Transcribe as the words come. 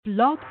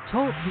Blog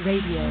Talk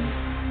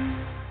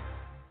Radio.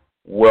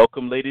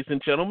 Welcome, ladies and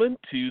gentlemen,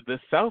 to the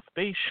South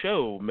Bay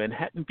Show,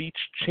 Manhattan Beach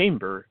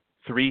Chamber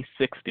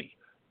 360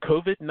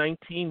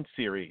 COVID-19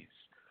 series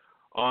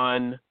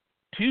on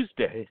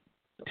Tuesday,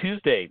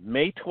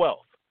 May 12th,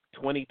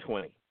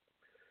 2020.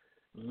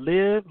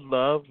 Live,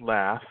 love,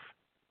 laugh,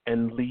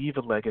 and leave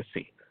a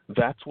legacy.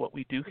 That's what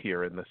we do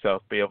here in the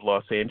South Bay of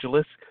Los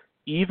Angeles,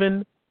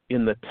 even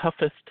in the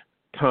toughest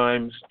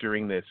times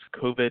during this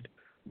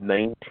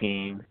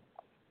COVID-19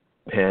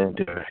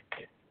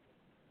 pandemic.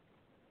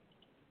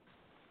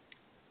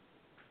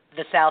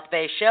 The South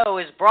Bay Show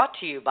is brought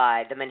to you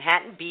by the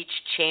Manhattan Beach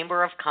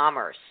Chamber of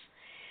Commerce.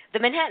 The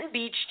Manhattan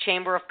Beach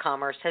Chamber of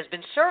Commerce has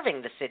been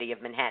serving the city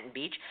of Manhattan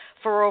Beach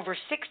for over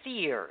 60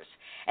 years,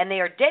 and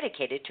they are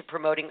dedicated to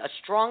promoting a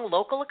strong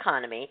local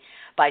economy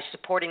by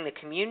supporting the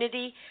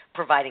community,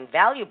 providing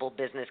valuable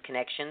business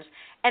connections,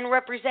 and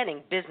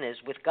representing business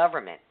with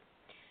government.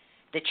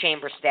 The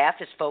Chamber staff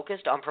is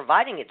focused on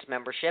providing its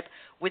membership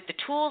with the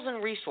tools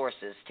and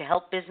resources to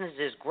help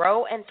businesses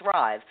grow and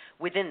thrive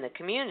within the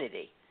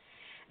community.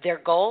 Their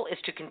goal is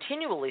to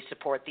continually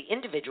support the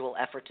individual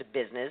efforts of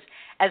business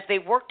as they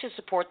work to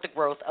support the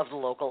growth of the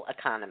local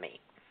economy.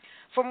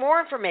 For more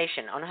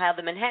information on how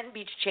the Manhattan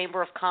Beach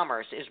Chamber of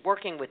Commerce is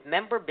working with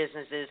member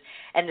businesses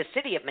and the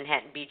city of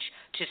Manhattan Beach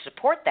to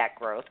support that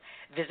growth,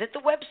 visit the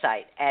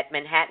website at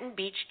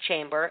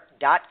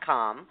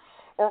manhattanbeachchamber.com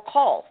or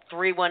call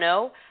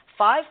 310-545-5313.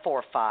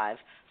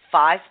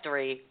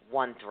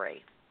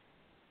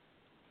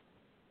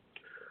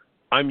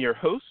 I'm your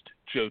host,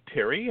 Joe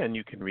Terry, and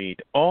you can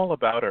read all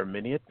about our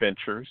many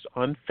adventures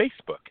on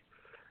Facebook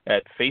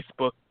at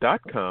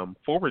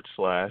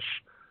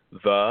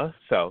facebook.com/The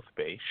South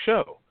Bay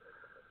Show.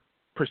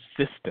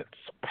 Persistence,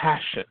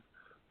 passion,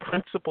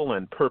 principle,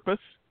 and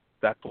purpose,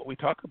 that's what we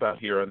talk about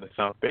here on the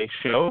South Bay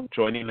Show.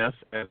 Joining us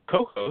as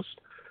co-host,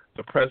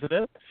 the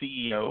president,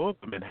 CEO of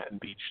the Manhattan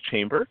Beach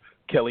Chamber,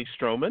 Kelly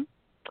Stroman.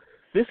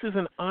 This is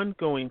an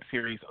ongoing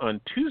series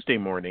on Tuesday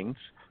mornings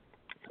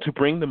to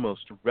bring the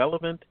most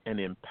relevant and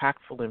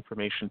impactful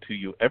information to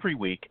you every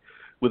week,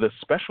 with a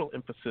special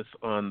emphasis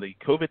on the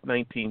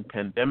COVID-19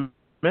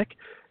 pandemic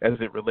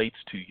as it relates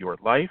to your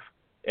life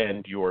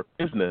and your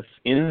business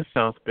in the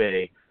South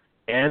Bay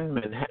and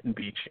Manhattan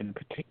Beach in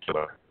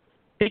particular.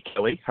 Hey,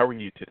 Kelly, how are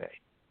you today?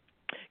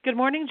 Good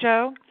morning,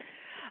 Joe.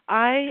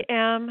 I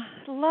am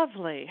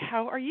lovely.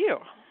 How are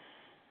you?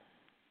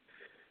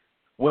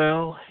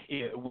 Well,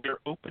 we're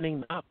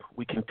opening up.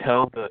 We can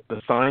tell that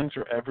the signs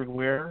are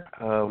everywhere.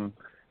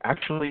 I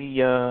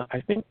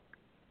think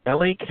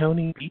LA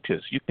County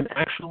beaches, you can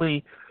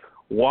actually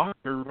walk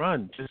or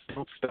run, just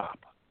don't stop.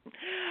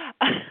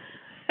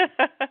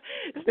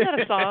 Isn't that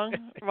a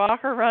song?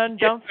 Walk or run,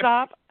 don't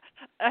stop?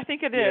 I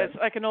think it is,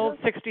 like an old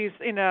 60s,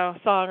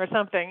 song or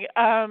something.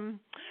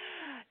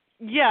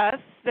 Yes,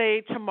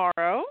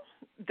 tomorrow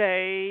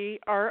they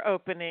are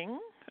opening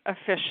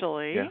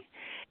officially. Yeah.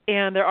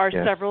 And there are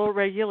several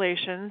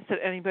regulations that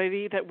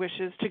anybody that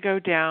wishes to go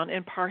down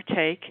and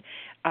partake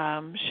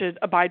should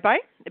abide by,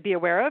 be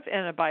aware of,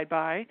 and abide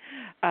by.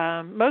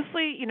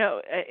 Mostly,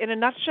 in a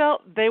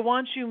nutshell, they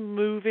want you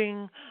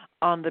moving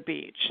on the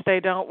beach. They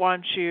don't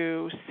want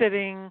you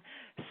sitting,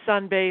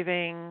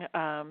 sunbathing.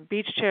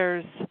 Beach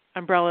chairs,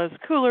 umbrellas,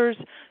 coolers,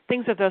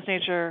 things of those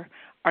nature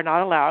are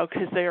not allowed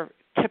because they are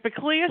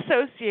typically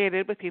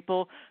associated with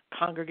people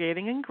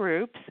congregating in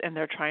groups, and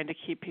they're trying to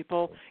keep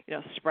people,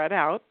 spread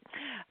out.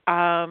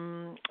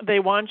 They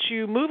want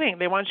you moving.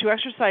 They want you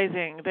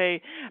exercising.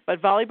 But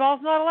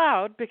volleyball's not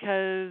allowed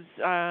because,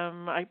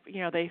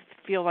 they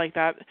feel like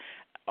that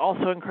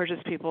also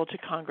encourages people to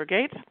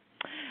congregate.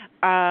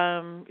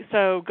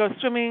 So go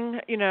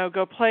swimming,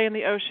 go play in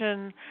the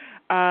ocean,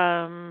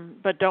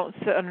 but don't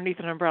sit underneath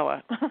an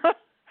umbrella.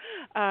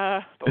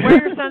 But wear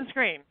your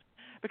sunscreen.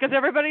 Because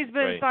everybody's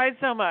been inside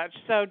so much.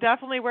 So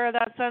definitely wear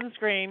that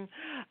sunscreen.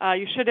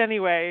 You should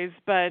anyways.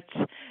 But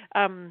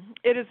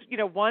it is,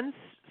 one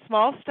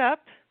small step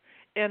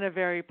in a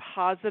very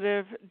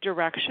positive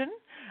direction.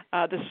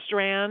 The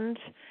Strand,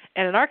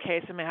 and in our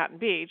case in Manhattan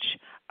Beach,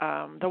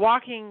 the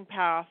walking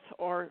path,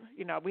 or,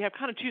 we have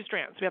kind of two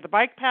strands. We have the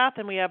bike path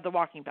and we have the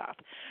walking path.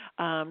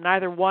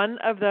 Neither one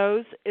of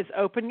those is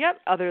open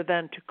yet other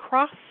than to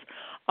cross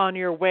on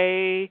your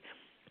way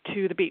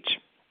to the beach.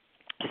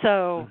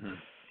 So...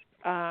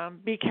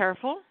 be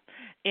careful,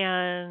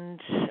 and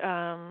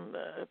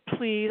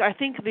please, I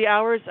think the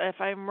hours,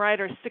 if I'm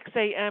right, are 6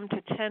 a.m.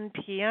 to 10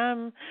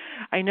 p.m.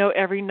 I know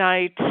every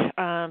night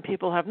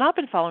people have not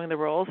been following the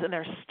rules, and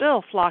they're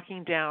still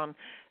flocking down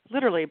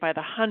literally by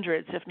the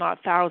hundreds, if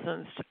not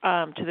thousands,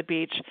 to the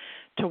beach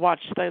to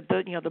watch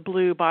the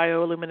blue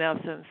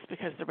bioluminescence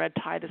because the red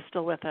tide is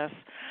still with us.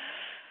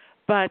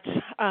 But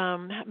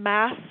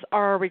masks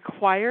are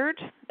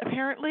required,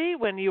 apparently,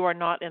 when you are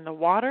not in the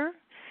water.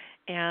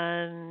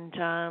 And,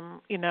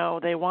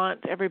 they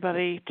want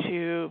everybody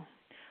to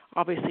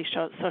obviously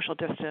show social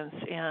distance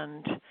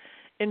and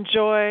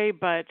enjoy,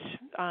 but,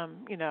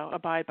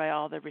 abide by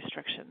all the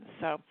restrictions.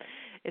 So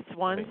It's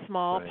one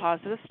small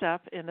positive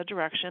step in the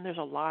direction. There's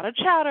a lot of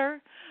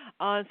chatter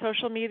on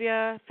social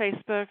media,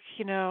 Facebook,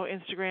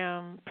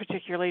 Instagram,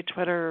 particularly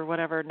Twitter,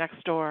 whatever,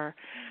 Nextdoor,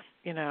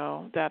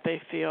 that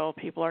they feel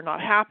people are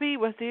not happy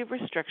with the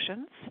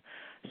restrictions.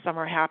 Some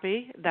are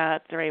happy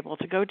that they're able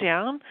to go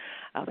down.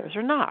 Others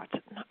are not.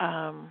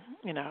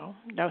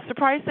 No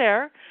surprise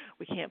there.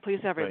 We can't please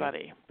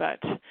everybody. But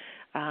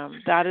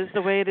that is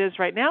the way it is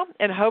right now.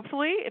 And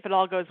hopefully, if it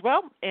all goes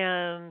well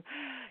and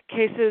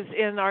cases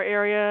in our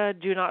area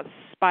do not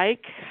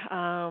spike,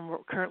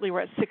 currently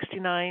we're at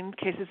 69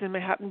 cases in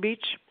Manhattan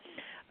Beach.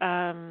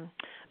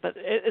 But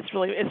it's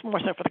more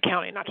so for the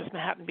county, not just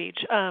Manhattan Beach.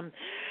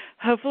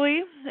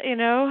 Hopefully,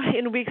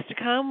 in weeks to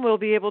come, we'll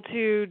be able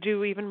to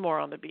do even more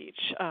on the beach.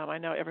 I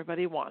know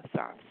everybody wants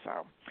that,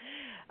 so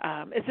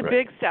it's a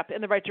big step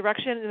in the right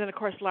direction. And then, of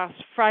course, last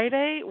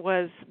Friday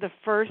was the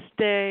first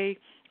day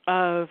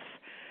of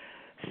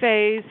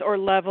phase or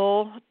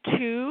level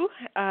 2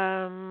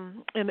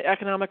 in the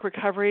economic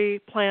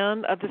recovery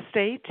plan of the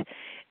state,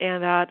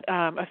 and that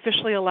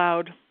officially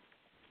allowed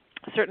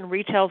certain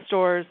retail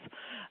stores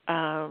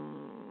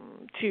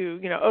to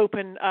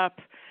open up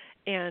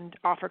and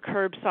offer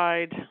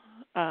curbside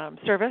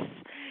service.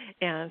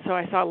 And so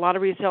I saw a lot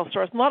of retail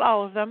stores, not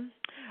all of them,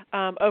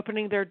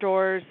 opening their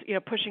doors,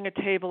 pushing a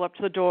table up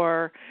to the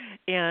door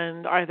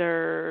and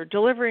either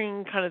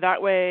delivering kind of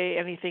that way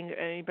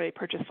anybody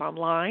purchased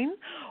online,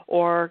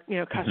 or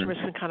customers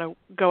can kind of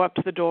go up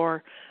to the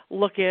door,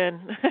 look in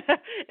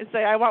and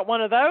say, I want one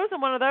of those and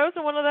one of those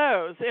and one of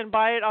those, and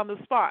buy it on the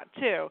spot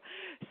too.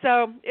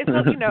 So it's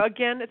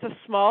again, it's a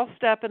small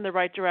step in the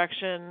right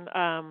direction.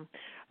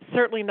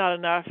 Certainly not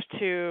enough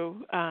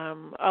to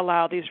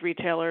allow these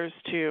retailers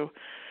to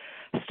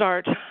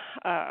start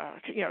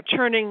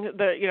churning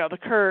the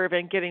curve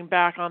and getting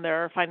back on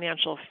their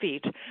financial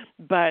feet.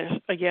 But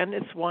again,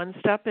 it's one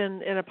step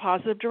in a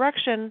positive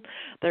direction.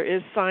 There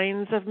is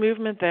signs of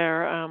movement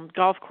there.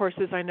 Golf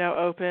courses I know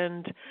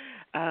opened,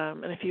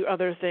 and a few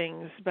other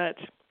things, but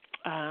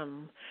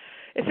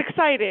it's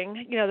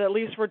exciting, that at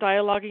least we're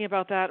dialoguing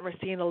about that and we're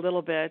seeing a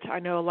little bit. I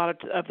know a lot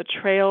of the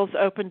trails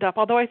opened up,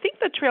 although I think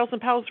the trails in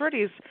Palos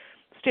Verdes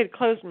stayed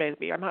closed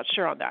maybe. I'm not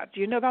sure on that.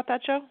 Do you know about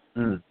that, Joe?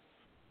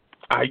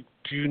 I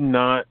do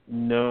not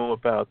know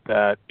about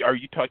that. Are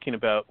you talking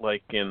about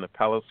like in the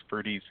Palos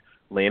Verdes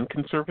Land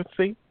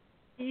Conservancy?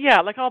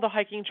 Yeah, like all the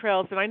hiking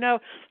trails. And I know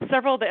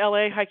several of the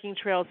LA hiking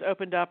trails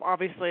opened up,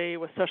 obviously,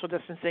 with social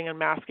distancing and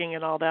masking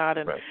and all that.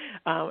 And it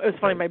was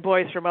funny, my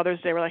boys for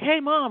Mother's Day were like, hey,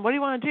 Mom, what do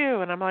you want to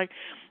do? And I'm like,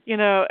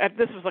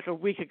 this was like a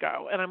week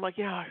ago. And I'm like,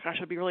 yeah, gosh,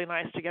 it'd be really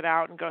nice to get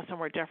out and go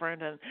somewhere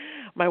different. And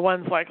my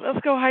one's like, let's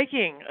go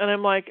hiking. And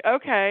I'm like,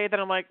 okay. Then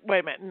I'm like,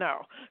 wait a minute,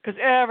 no. Because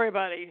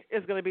everybody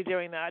is going to be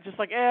doing that. Just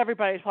like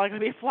everybody's probably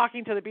going to be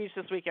flocking to the beach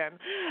this weekend.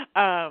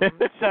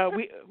 So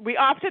we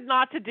opted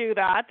not to do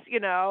that,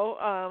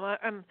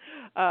 and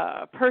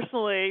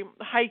personally,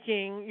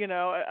 hiking,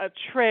 a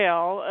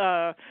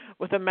trail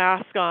with a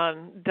mask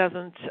on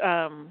doesn't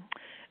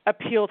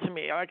appeal to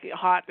me. I like it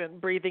hot and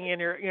breathing in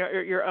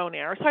your own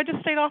air. So I just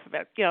stayed off of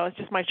it. It's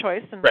just my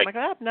choice. And I'm like,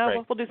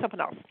 we'll do something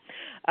else.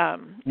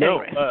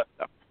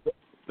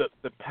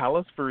 The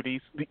Palos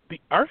Verdes,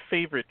 our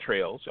favorite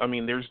trails, I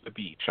mean, there's the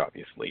beach,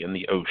 obviously, and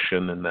the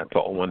ocean, and that's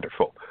all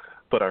wonderful.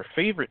 But our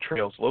favorite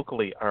trails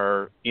locally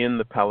are in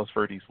the Palos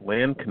Verdes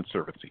Land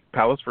Conservancy,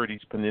 Palos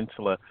Verdes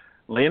Peninsula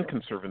Land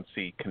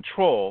Conservancy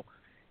control,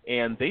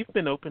 and they've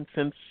been open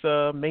since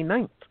May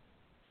 9th.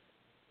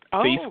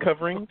 Face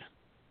coverings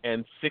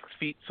and 6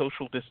 feet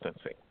social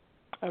distancing.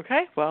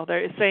 Okay, well,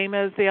 they're the same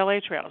as the LA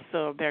trails,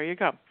 so there you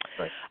go.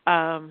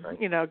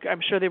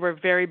 I'm sure they were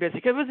very busy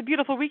because it was a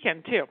beautiful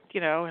weekend too,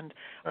 and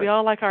we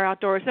all like our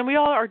outdoors, and we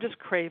all are just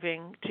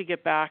craving to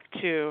get back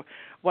to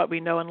what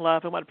we know and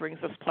love and what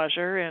brings us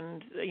pleasure,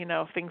 and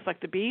things like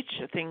the beach,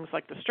 things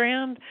like the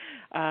Strand,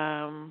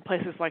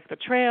 places like the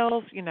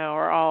trails,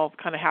 are all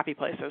kind of happy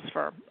places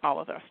for all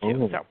of us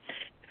too. So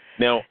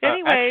now,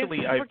 anyways,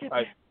 actually,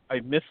 I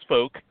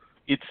misspoke.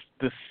 It's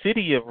the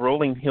city of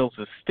Rolling Hills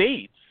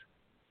Estates,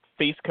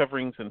 face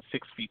coverings and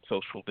 6 feet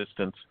social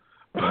distance,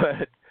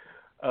 but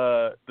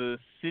the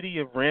city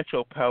of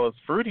Rancho Palos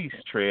Verdes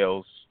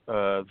trails,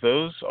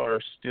 those are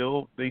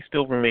still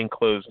remain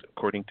closed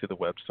according to the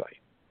website.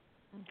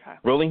 Okay.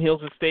 Rolling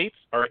Hills Estates,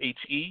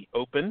 RHE,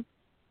 open,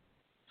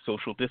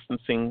 social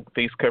distancing,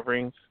 face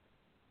coverings.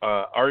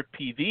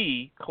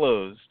 RPV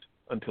closed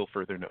until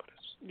further notice.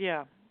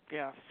 Yeah.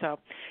 So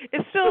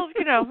it's still,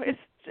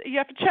 you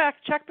have to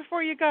check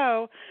before you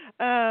go.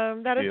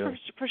 That is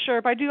for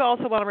sure. But I do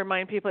also want to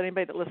remind people,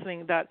 anybody that's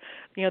listening, that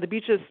the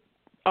beaches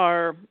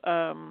are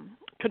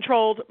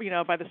controlled,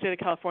 by the state of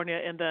California,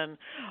 and then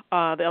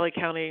the LA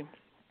County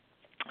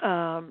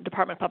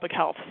Department of Public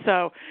Health.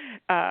 So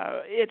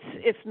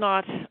it's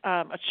not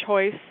a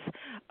choice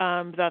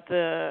that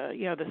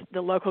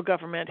the local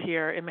government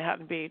here in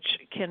Manhattan Beach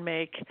can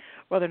make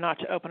whether or not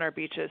to open our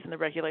beaches, and the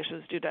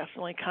regulations do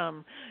definitely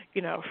come,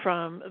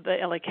 from the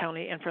LA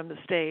County and from the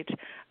state.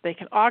 They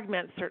can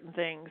augment certain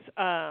things,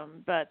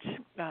 but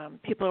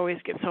people always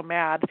get so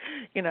mad,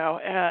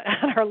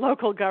 at our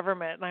local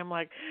government, and I'm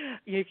like,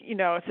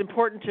 it's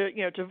important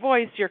to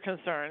voice your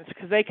concerns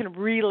because they can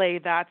relay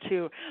that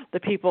to the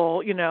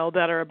people,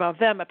 that are above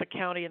them at the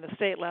county and the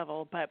state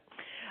level, but.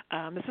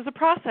 This is a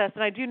process,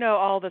 and I do know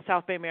all the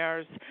South Bay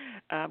mayors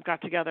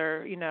got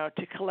together,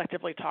 to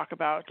collectively talk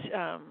about,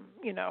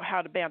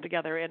 how to band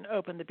together and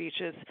open the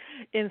beaches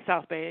in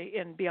South Bay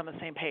and be on the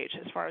same page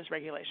as far as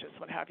regulations,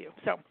 what have you.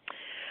 So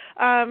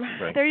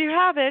there you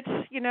have it.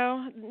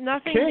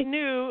 Nothing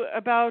new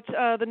about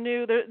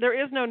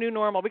there is no new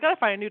normal. We got to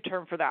find a new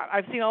term for that.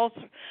 I've seen all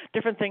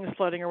different things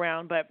floating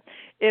around, but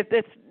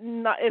it's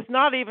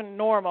not even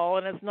normal,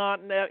 and it's not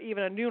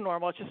even a new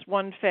normal. It's just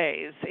one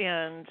phase,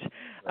 and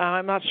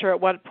I'm not sure at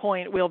what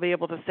point we'll be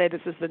able to say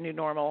this is the new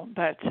normal.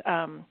 But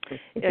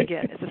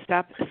again, it's a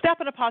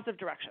step in a positive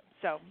direction.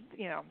 So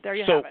there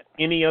you have it.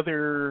 So any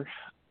other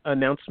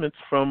announcements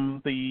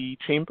from the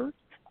chamber?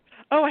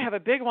 Oh, I have a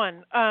big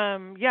one.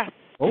 Yes,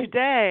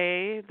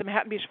 Today the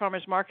Manhattan Beach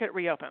Farmers Market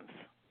reopens.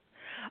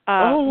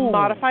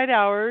 Modified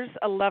hours,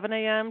 11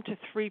 a.m. to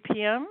 3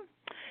 p.m.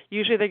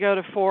 Usually they go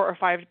to 4 or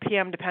 5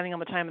 p.m. depending on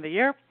the time of the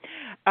year.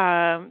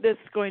 This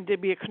is going to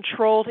be a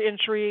controlled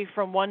entry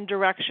from one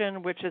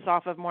direction, which is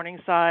off of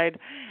Morningside,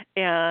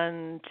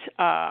 and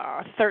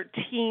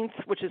 13th,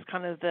 which is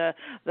kind of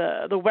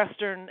the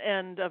western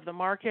end of the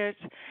market.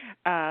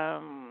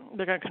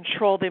 They're going to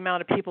control the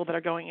amount of people that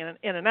are going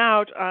in and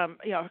out.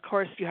 Of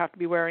course, you have to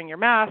be wearing your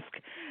mask,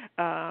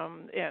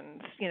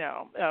 and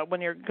when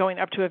you're going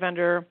up to a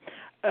vendor,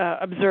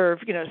 observe,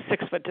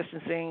 6-foot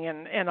distancing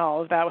and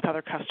all of that with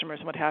other customers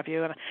and what have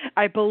you. And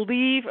I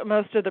believe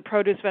most of the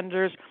produce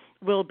vendors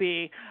will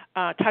be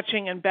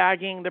touching and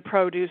bagging the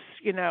produce,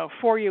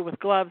 for you with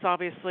gloves.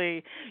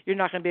 Obviously, you're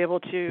not going to be able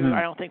to,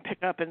 I don't think,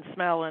 pick up and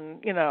smell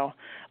and,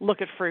 look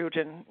at fruit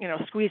and,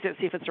 squeeze it,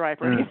 see if it's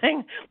ripe or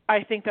anything.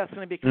 I think that's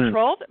going to be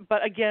controlled.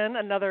 But again,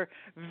 another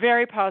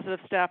very positive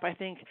step. I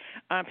think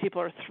people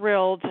are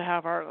thrilled to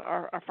have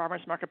our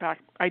farmers market back.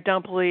 I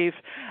don't believe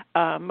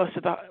most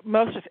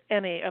of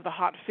any of the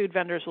hot food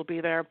vendors will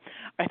be there.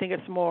 I think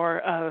it's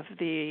more of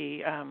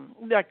the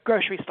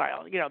grocery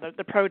style,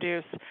 the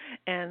produce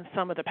and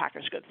some of the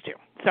packaged goods too.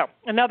 So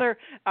another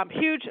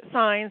huge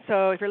sign.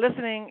 So if you're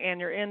listening and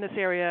you're in this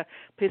area,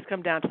 please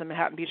come down to the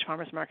Manhattan Beach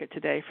Farmers Market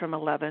today from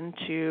 11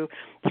 to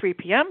 3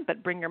 p.m.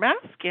 But bring your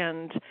mask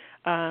and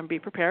be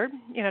prepared,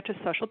 to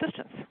social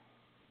distance.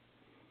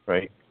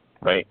 Right.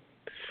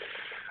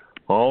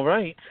 All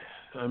right.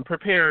 I'm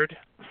prepared.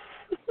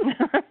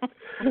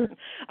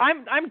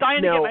 I'm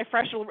dying to get my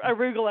fresh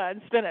arugula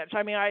and spinach.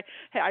 I mean, I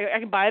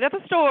can buy it at the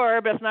store,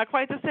 but it's not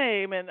quite the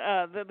same. And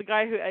the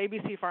guy who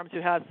ABC Farms,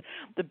 who has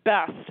the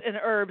best in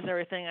herbs and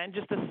everything, and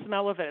just the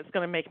smell of it is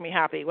going to make me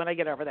happy when I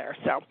get over there.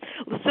 So,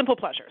 simple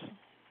pleasures.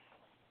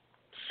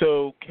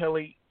 So,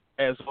 Kelly,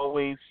 as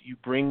always, you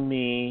bring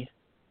me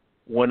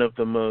one of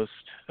the most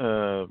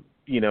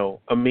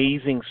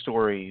amazing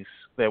stories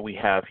that we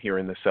have here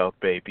in the South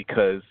Bay,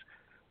 because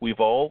we've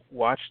all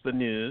watched the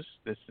news.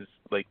 This is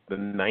like the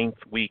 9th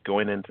week,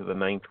 going into the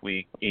 9th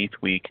week,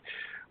 8th week.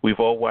 We've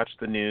all watched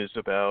the news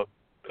about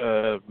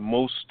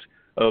most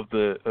of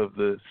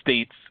the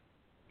states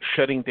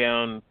shutting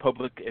down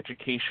public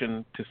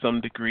education to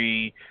some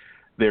degree.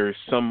 There's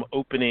some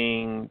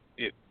opening.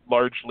 It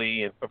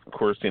largely, of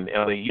course, in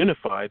LA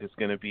Unified is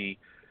going to be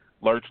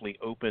largely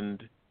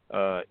opened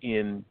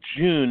in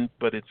June,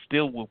 but it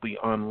still will be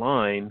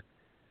online.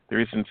 There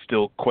isn't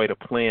still quite a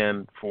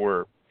plan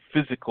for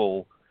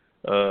physical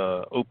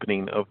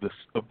opening of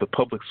the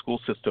public school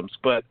systems,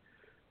 but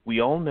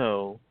we all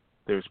know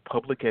there's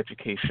public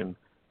education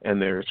and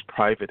there's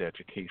private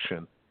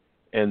education,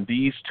 and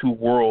these two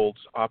worlds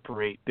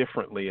operate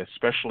differently,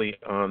 especially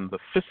on the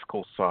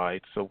fiscal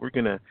side. So we're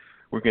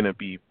gonna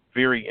be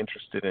very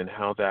interested in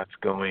how that's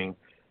going,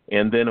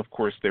 and then of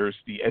course there's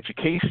the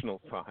educational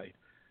side,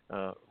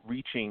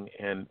 reaching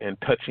and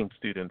touching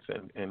students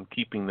and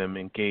keeping them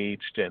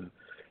engaged, and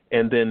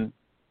then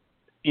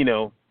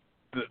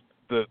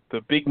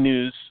The big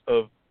news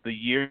of the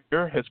year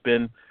has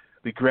been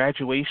the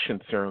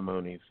graduation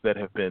ceremonies that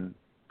have been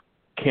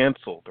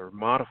canceled or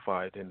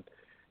modified,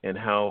 and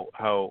how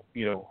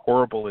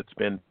horrible it's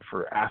been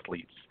for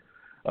athletes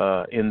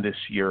in this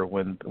year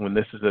when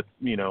this is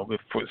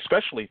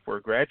especially for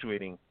a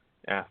graduating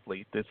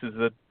athlete, this is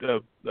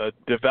a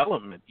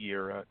development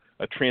year,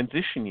 a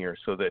transition year,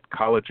 so that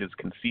colleges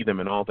can see them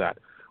and all that.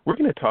 We're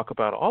going to talk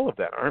about all of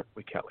that, aren't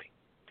we, Kelly?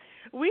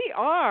 We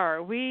are.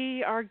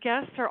 Our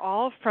guests are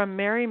all from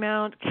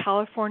Marymount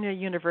California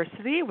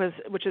University,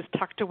 which is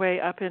tucked away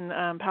up in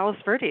Palos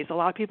Verdes. A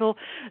lot of people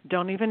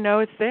don't even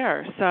know it's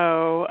there.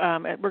 So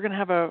we're going to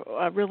have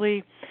a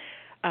really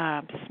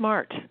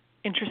smart,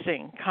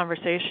 interesting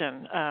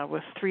conversation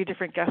with 3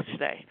 different guests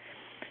today.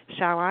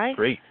 Shall I?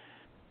 Great.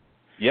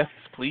 Yes,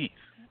 please.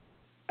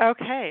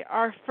 Okay,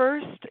 our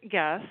first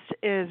guest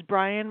is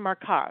Brian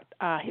Marcotte.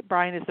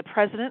 Brian is the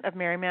president of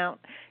Marymount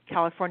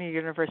California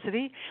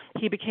University.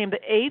 He became the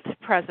 8th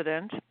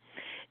president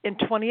in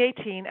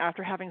 2018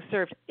 after having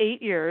served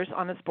 8 years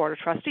on its board of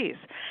trustees.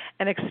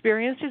 An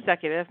experienced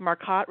executive,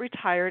 Marcotte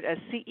retired as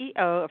CEO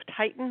of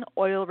Titan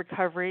Oil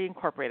Recovery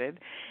Incorporated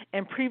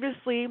and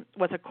previously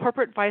was a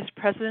corporate vice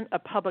president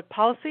of public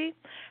policy,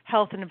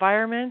 health,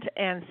 environment,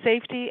 and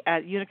safety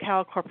at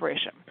Unocal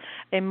Corporation,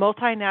 a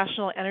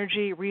multinational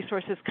energy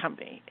resources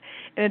company.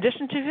 In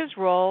addition to his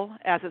role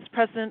as its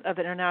president of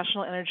the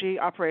international energy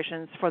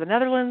operations for the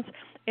Netherlands,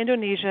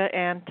 Indonesia,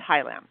 and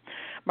Thailand.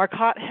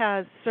 Marcotte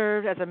has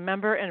served as a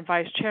member and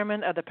vice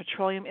chairman of the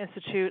Petroleum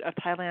Institute of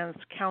Thailand's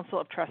Council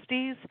of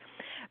Trustees,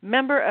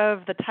 member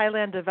of the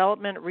Thailand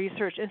Development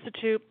Research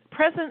Institute,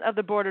 president of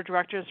the board of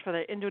directors for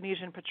the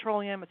Indonesian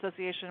Petroleum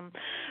Association,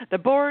 the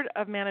board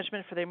of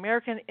management for the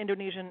American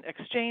Indonesian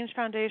Exchange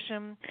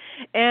Foundation,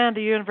 and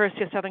the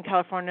University of Southern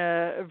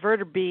California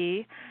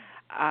Vertebrate.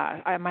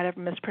 I might have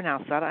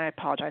mispronounced that. I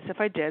apologize if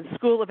I did.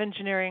 School of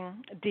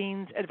Engineering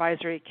Dean's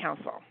Advisory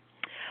Council.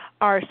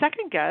 Our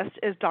second guest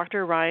is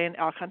Dr. Ryan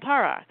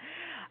Alcantara.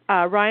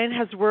 Ryan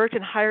has worked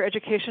in higher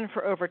education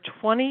for over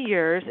 20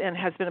 years and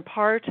has been a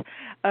part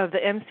of the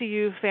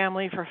MCU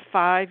family for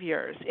 5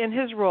 years. In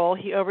his role,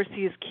 he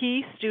oversees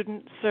key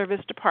student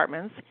service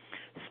departments,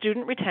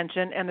 student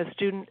retention, and the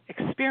student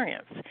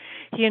experience.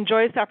 He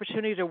enjoys the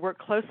opportunity to work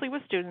closely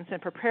with students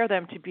and prepare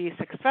them to be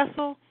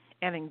successful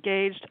and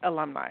engaged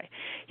alumni.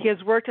 He has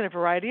worked in a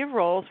variety of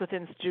roles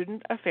within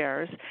student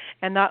affairs,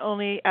 and not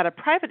only at a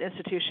private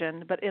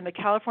institution, but in the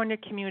California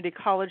Community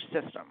College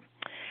system,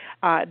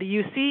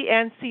 the UC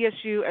and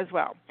CSU as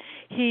well.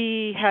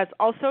 He has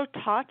also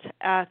taught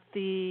at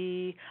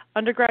the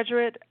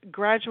undergraduate,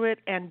 graduate,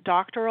 and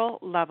doctoral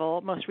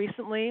level, most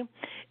recently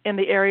in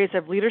the areas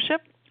of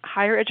leadership,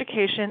 higher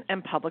education,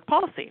 and public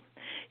policy.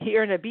 He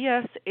earned a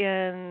BS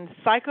in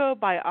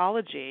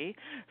psychobiology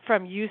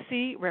from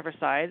UC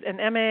Riverside, an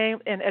MA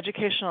in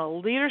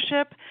educational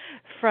leadership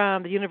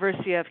from the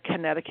University of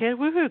Connecticut,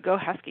 woohoo, go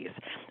Huskies,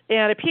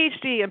 and a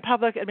PhD in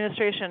public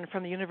administration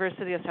from the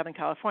University of Southern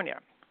California.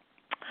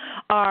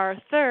 Our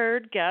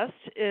third guest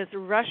is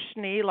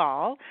Rushni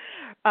Lal.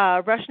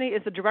 Rushni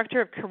is the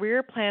Director of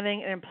Career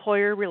Planning and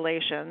Employer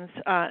Relations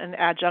and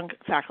adjunct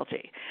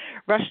faculty.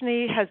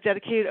 Rushni has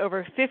dedicated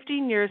over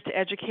 15 years to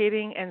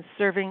educating and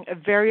serving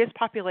various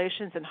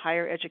populations in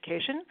higher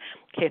education,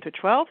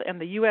 K-12, and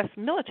the U.S.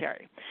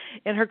 military.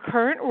 In her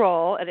current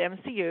role at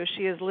MCU,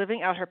 she is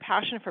living out her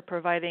passion for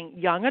providing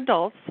young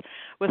adults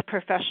with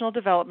professional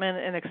development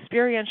and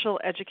experiential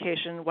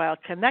education while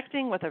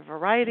connecting with a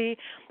variety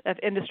of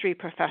industry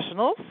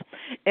professionals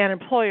and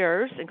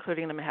employers,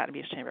 including the Manhattan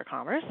Beach Chamber of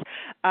Commerce,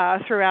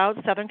 throughout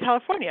Southern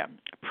California.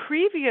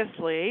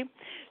 Previously,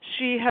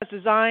 she has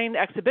designed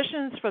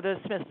exhibitions for the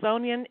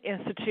Smithsonian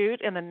Institute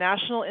and the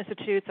National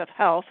Institutes of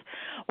Health,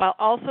 while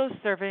also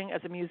serving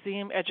as a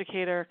museum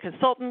educator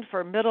consultant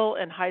for middle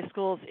and high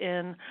schools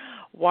in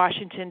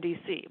Washington,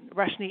 D.C.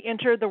 Rushni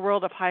entered the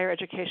world of higher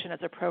education as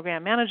a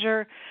program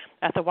manager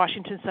at the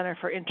Washington Center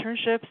for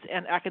Internships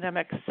and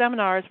Academic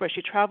Seminars, where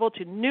she traveled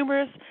to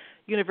numerous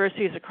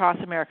universities across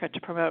America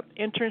to promote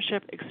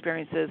internship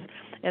experiences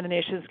in the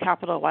nation's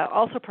capital, while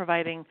also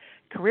providing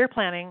career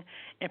planning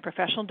and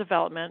professional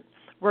development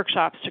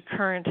workshops to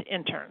current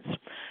interns.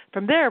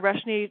 From there,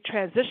 Rushni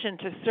transitioned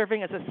to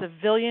serving as a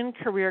civilian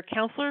career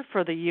counselor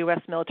for the U.S.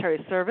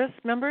 military service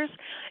members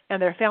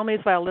and their families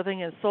while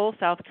living in Seoul,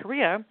 South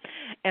Korea,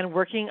 and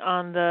working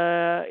on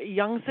the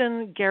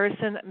Yongsan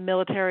Garrison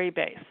military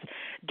base.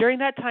 During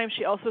that time,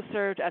 she also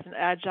served as an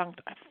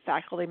adjunct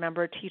faculty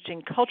member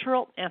teaching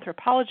cultural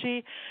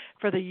anthropology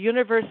for the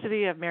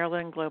University of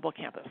Maryland Global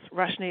Campus.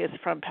 Rushni is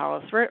from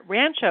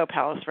Rancho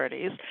Palos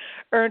Verdes,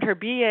 earned her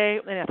BA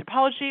in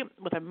anthropology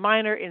with a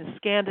minor in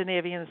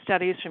Scandinavian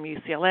studies from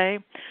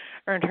UCLA,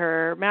 earned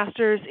her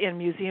master's in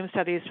museum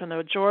studies from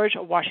the George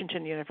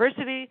Washington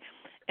University,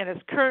 and is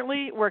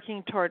currently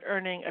working toward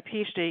earning a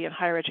PhD in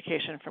higher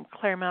education from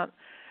Claremont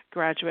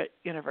Graduate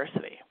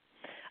University.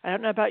 I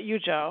don't know about you,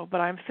 Joe,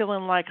 but I'm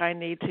feeling like I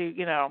need to,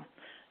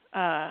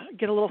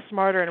 get a little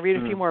smarter and read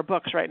a few more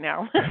books right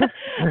now.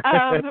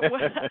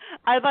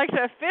 I'd like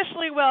to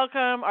officially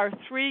welcome our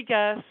three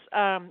guests,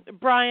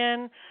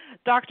 Brian,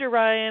 Dr.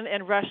 Ryan,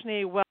 and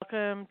Rushni.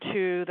 Welcome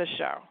to the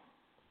show.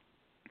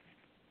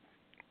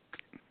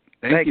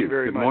 Thank you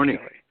very much. Good morning.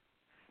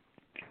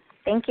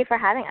 Thank you for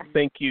having us.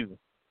 Thank you.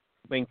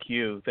 Thank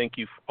you,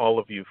 all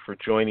of you, for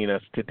joining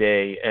us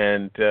today.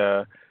 And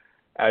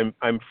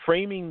I'm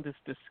framing this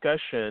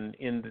discussion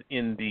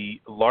in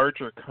the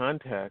larger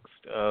context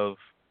of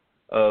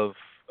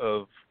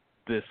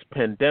this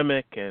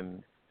pandemic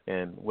and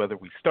whether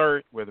we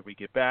start, whether we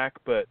get back.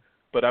 But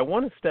I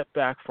want to step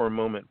back for a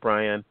moment,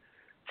 Brian,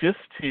 just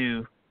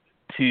to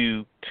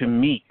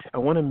meet. I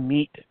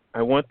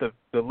want the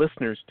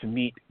listeners to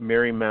meet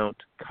Marymount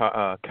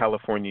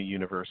California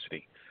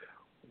University.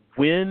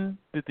 When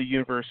did the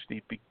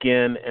university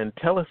begin, and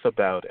tell us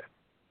about it?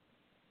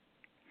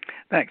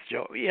 Thanks,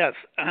 Joe. Yes,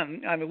 I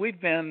mean we've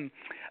been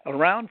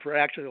around for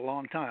actually a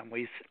long time.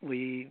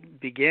 We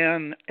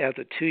began as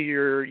a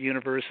 2-year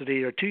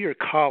university or 2-year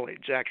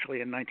college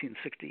actually in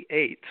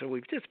 1968. So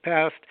we've just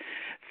passed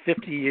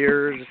 50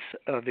 years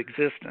of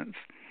existence.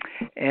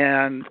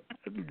 And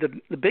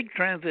the big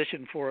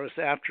transition for us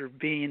after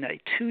being a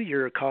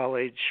 2-year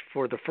college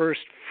for the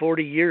first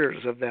 40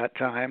 years of that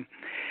time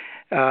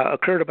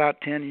occurred about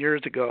 10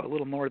 years ago, a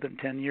little more than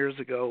 10 years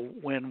ago,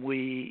 when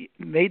we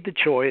made the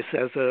choice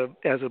as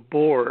a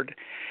board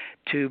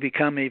to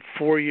become a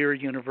 4-year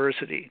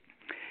university.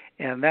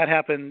 And that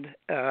happened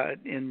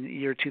in the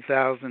year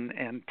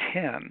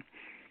 2010.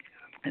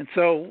 And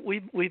so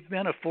we've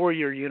been a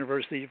 4-year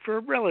university for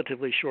a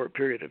relatively short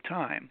period of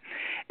time,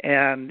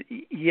 and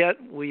yet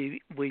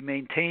we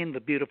maintain the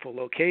beautiful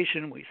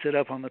location. We sit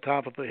up on the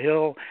top of a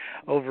hill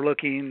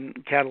overlooking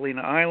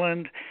Catalina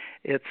Island.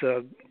 It's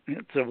a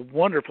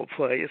wonderful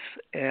place,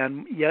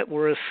 and yet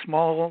we're a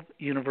small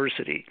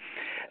university.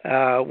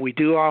 We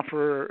do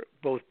offer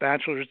both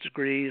bachelor's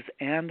degrees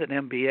and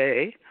an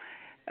MBA,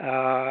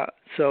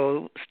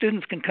 so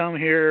students can come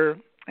here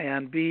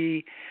and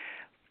be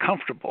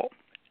comfortable,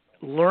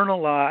 learn a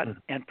lot,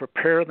 and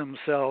prepare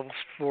themselves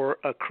for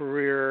a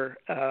career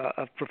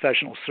of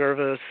professional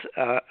service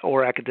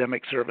or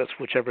academic service,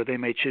 whichever they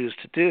may choose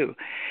to do.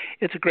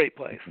 It's a great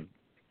place.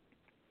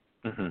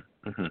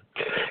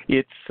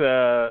 It's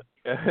the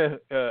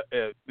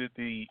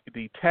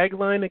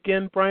tagline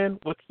again, Brian.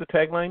 What's the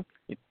tagline?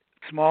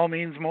 Small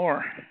means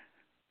more.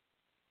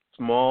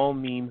 Small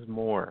means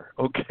more.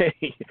 Okay.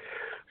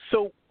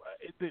 So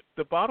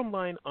the bottom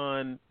line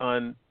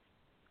on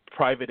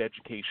private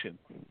education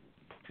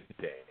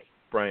today,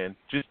 Brian,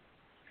 just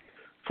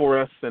for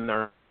us and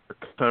our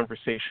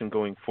conversation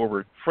going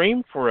forward,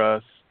 frame for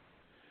us,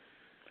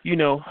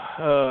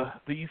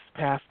 these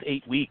past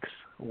 8 weeks,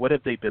 what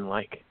have they been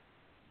like?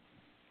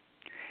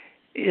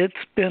 It's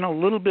been a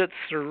little bit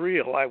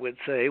surreal, I would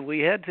say. We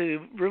had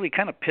to really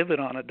kind of pivot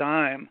on a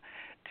dime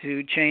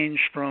to change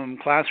from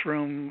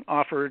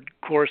classroom-offered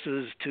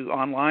courses to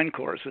online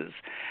courses.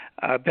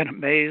 I've been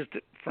amazed,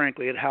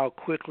 frankly, at how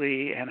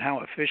quickly and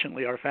how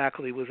efficiently our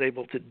faculty was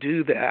able to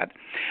do that.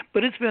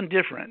 But it's been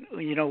different.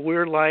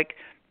 We're like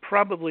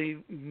probably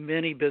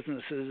many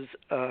businesses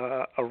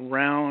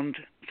around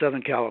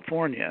Southern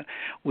California.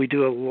 We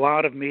do a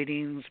lot of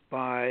meetings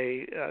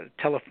by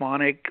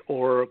telephonic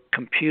or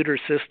computer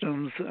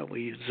systems.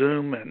 We use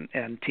Zoom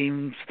and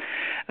Teams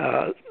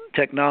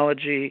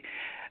technology.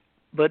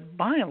 But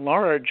by and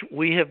large,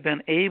 we have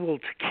been able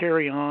to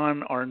carry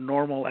on our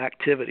normal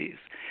activities.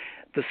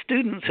 The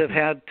students have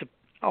had to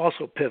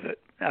also pivot.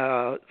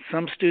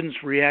 Some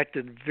students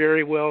reacted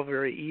very well,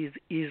 very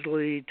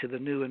easily to the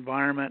new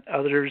environment.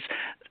 Others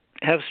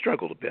have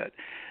struggled a bit.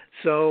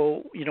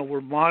 So, we're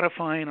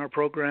modifying our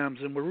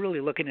programs, and we're really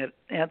looking at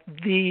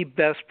the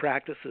best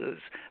practices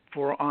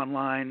for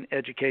online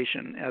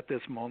education at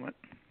this moment.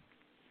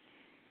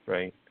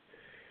 Right.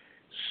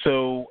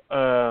 So,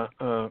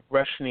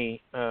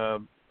 Rashni,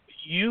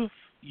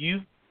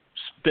 you've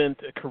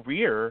spent a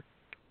career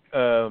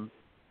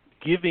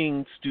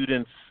giving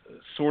students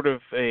sort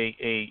of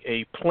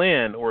a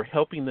plan or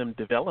helping them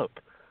develop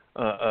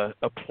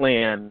a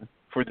plan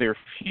for their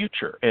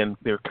future and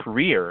their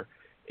career.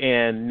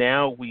 And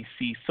now we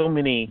see so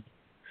many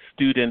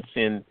students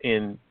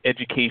in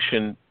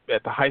education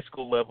at the high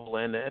school level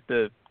and at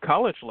the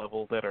college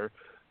level that are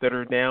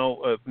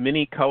now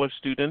many college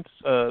students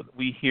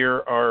we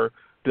hear are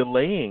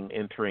delaying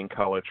entering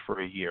college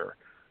for a year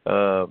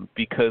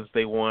because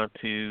they want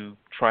to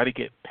try to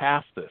get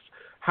past this.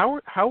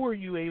 How are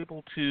you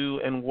able to,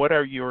 and what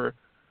are your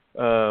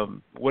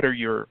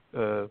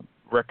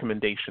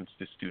recommendations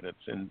to students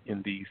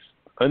in these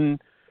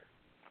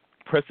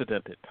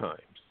unprecedented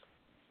times?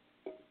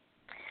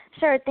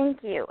 Sure,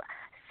 thank you.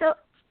 So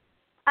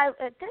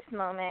at this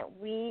moment,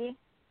 we,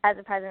 as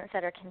the President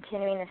said, are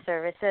continuing the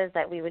services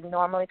that we would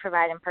normally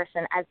provide in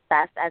person as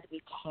best as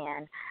we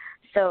can.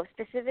 So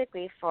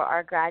specifically for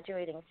our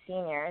graduating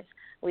seniors,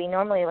 we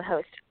normally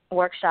host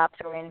workshops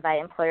where we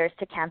invite employers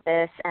to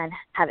campus and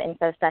have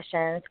info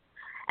sessions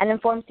and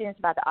inform students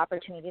about the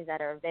opportunities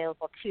that are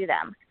available to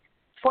them.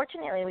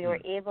 Fortunately, we were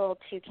able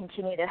to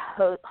continue to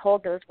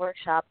hold those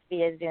workshops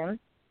via Zoom.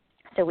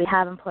 So we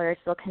have employers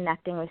still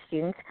connecting with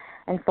students,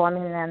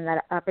 informing them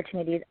that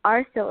opportunities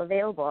are still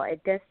available.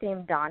 It does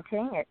seem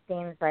daunting. It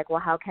seems like, well,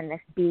 how can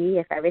this be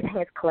if everything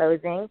is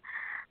closing?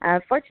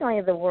 Fortunately,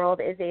 the world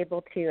is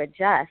able to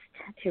adjust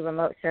to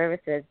remote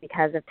services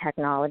because of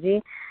technology.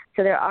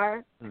 So there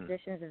are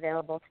positions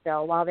available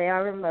still. While they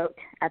are remote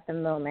at the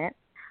moment,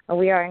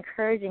 we are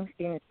encouraging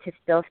students to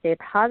still stay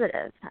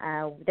positive.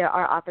 There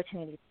are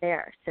opportunities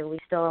there. So we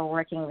still are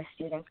working with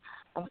students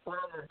and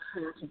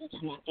to be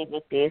connected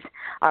with these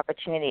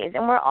opportunities.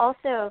 And we're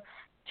also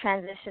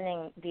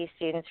transitioning these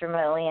students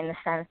remotely in the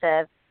sense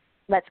of,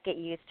 let's get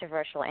used to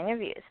virtual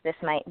interviews. This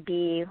might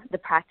be the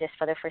practice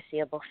for the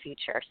foreseeable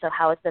future. So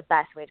how is the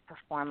best way to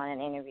perform on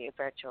an interview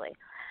virtually?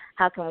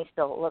 How can we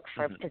still look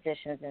for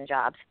positions and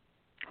jobs?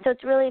 So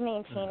it's really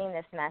maintaining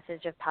this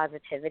message of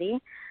positivity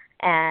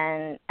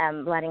and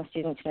letting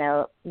students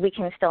know we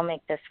can still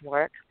make this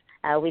work.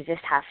 We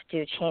just have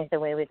to change the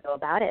way we go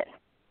about it.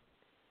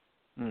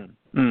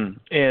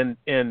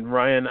 And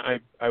Ryan,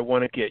 I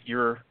want to get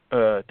your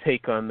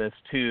take on this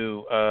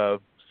too.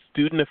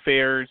 Student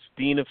affairs,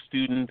 dean of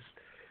students,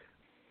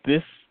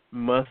 this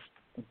must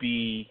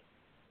be,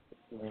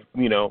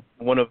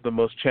 one of the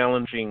most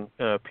challenging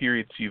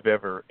periods you've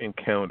ever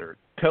encountered.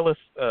 Tell us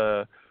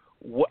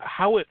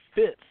how it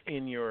fits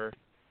in your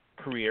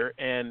career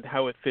and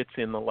how it fits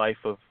in the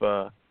life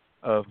of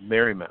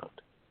Marymount.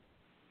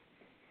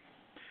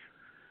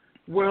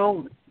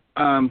 Well,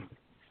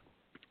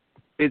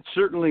 it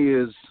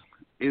certainly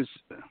is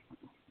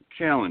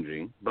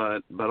challenging,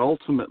 but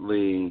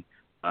ultimately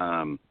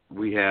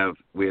we have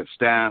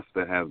staff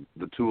that have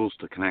the tools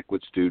to connect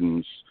with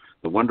students.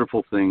 The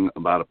wonderful thing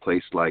about a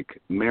place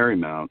like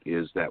Marymount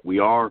is that we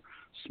are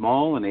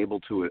small and able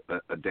to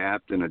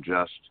adapt and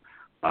adjust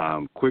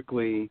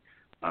quickly.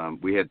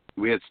 We had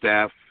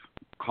staff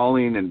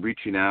calling and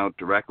reaching out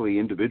directly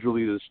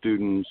individually to the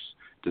students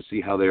to see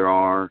how they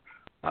are.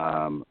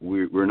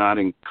 We're not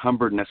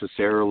encumbered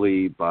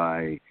necessarily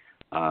by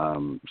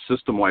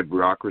system-wide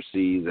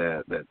bureaucracy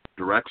that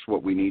directs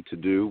what we need to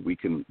do. We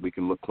can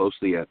look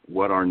closely at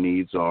what our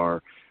needs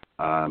are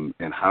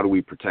and how do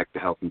we protect the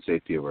health and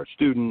safety of our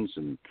students,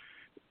 and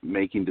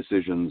making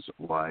decisions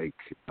like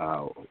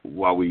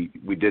while we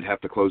did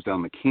have to close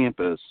down the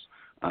campus,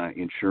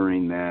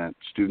 ensuring that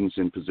students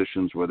in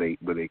positions where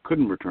they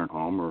couldn't return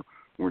home or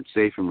weren't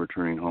safe in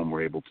returning home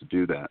were able to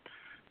do that.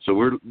 So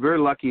we're very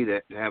lucky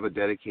to have a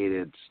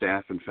dedicated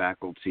staff and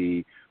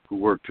faculty who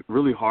worked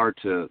really hard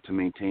to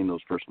maintain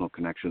those personal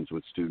connections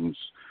with students,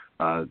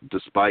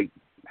 despite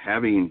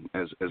having,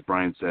 as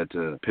Brian said,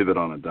 to pivot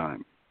on a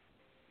dime.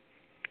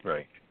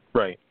 Right.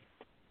 Ryan,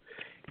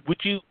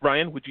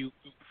 would you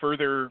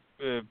further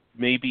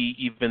maybe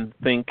even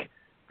think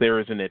there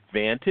is an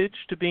advantage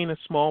to being a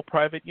small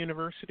private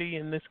university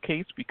in this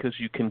case because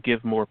you can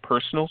give more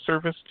personal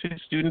service to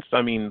students?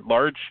 I mean,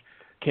 large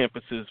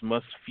campuses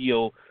must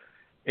feel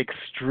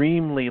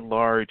extremely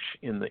large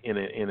in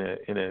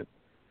an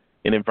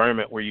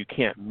environment where you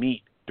can't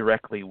meet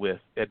directly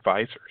with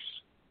advisors.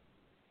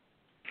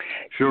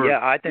 Sure. Yeah,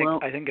 I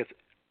think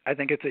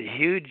it's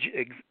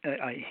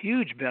a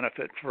huge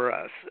benefit for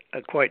us.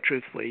 Quite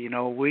truthfully,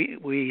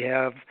 we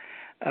have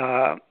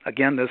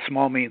again, this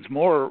small means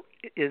more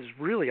is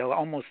really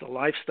almost a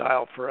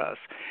lifestyle for us.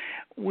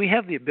 We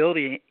have the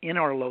ability in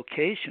our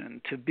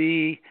location to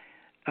be,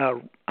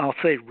 I'll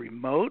say,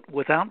 remote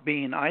without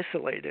being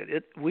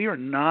isolated. We are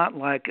not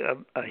like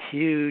a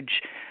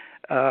huge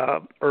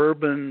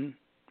urban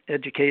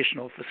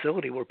educational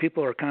facility where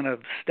people are kind of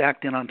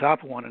stacked in on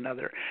top of one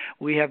another.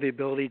 We have the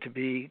ability to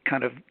be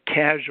kind of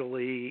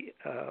casually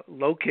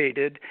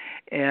located,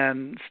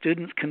 and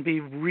students can be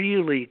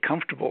really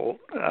comfortable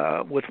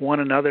with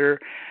one another.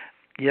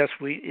 Yes,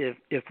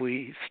 if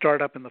we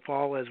start up in the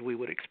fall as we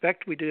would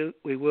expect we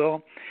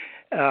will.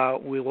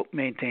 We will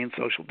maintain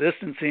social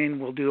distancing.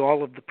 We'll do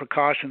all of the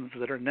precautions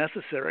that are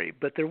necessary,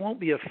 but there won't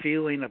be a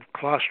feeling of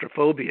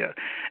claustrophobia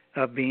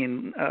of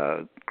being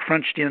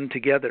crunched in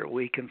together.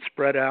 We can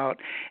spread out,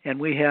 and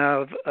we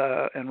have,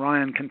 and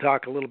Ryan can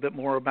talk a little bit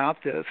more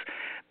about this,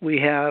 we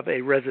have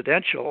a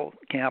residential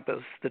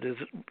campus that is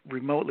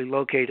remotely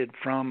located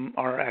from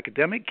our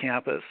academic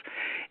campus,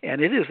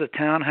 and it is a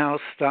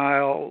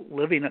townhouse-style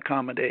living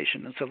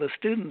accommodation. And so the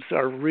students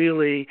are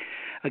really,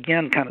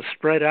 again, kind of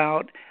spread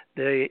out.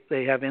 They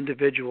have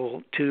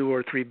individual 2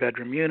 or 3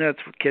 bedroom units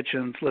with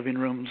kitchens, living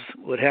rooms,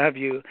 what have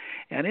you,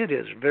 and it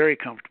is very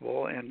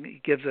comfortable, and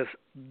it gives us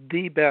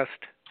the best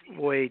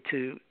way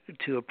to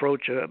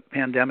approach a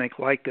pandemic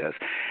like this.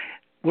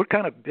 We're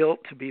kind of built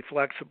to be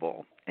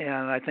flexible,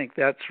 and I think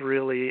that's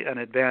really an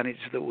advantage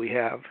that we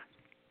have.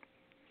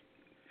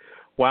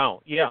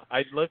 Wow, yeah,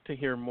 I'd love to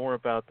hear more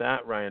about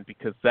that, Ryan,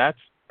 because that's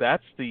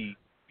the,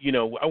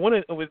 I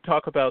want to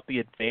talk about the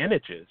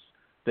advantages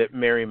that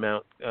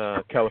Marymount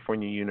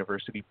California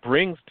University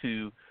brings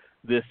to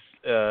this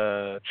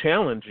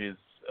challenges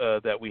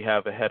that we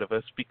have ahead of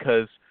us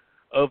because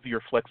of your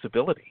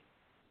flexibility.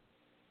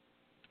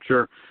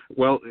 Sure.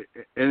 Well,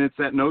 and it's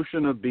that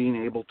notion of being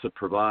able to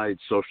provide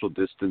social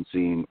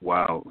distancing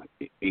while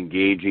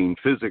engaging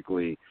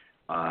physically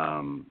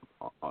on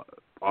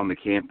the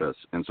campus.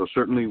 And so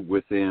certainly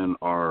within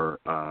our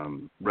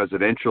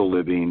residential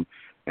living,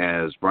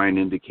 as Brian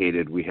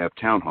indicated, we have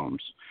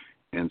townhomes.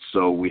 And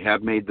so we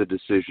have made the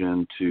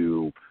decision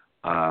to,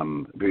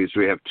 because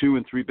we have 2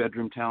 and 3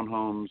 bedroom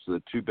townhomes,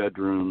 the 2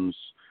 bedrooms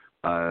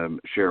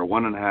share a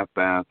 1.5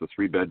 bath, the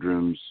 3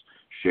 bedrooms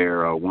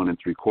share a 1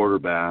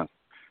 3/4 bath.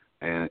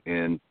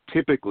 And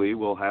typically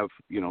we'll have,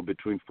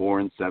 between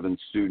 4 and 7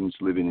 students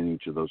living in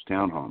each of those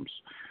townhomes.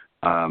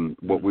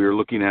 What we're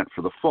looking at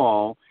for the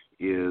fall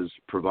is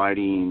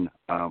providing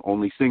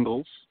only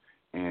singles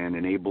and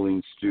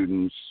enabling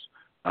students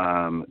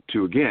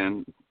to,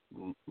 again,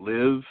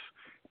 live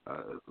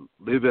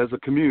as a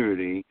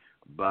community,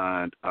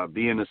 but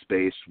be in a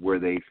space where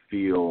they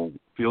feel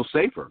feel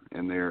safer,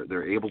 and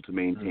they're able to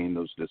maintain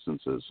those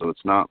distances. So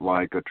it's not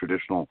like a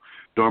traditional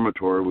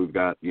dormitory. We've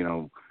got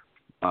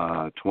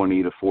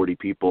 20 to 40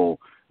 people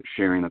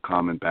sharing a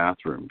common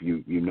bathroom.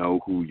 You know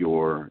who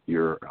your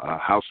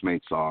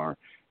housemates are,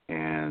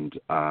 and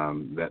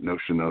that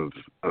notion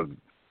of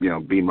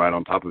being right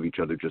on top of each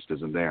other just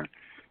isn't there.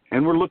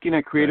 And we're looking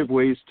at creative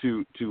ways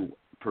to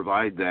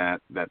provide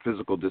that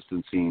physical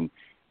distancing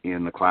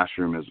in the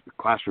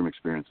classroom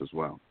experience as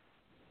well.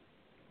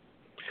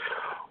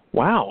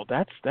 Wow,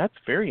 that's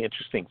very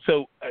interesting.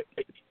 So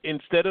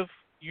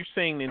you're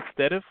saying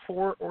instead of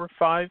 4 or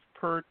 5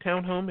 per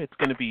townhome, it's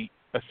going to be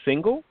a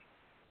single?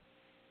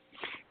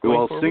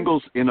 Well,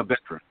 singles in a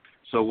bedroom.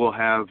 So we'll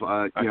have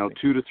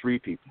 2 to 3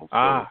 people.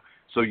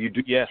 So you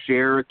do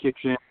share a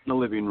kitchen and a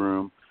living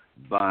room,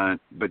 but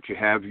you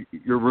have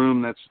your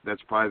room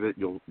that's private.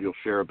 You'll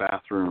share a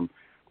bathroom,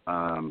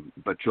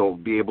 but you'll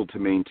be able to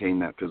maintain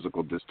that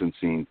physical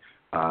distancing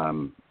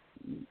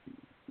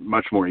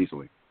much more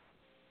easily.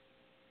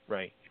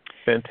 Right.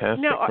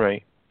 Fantastic. Now,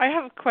 right. I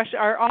have a question.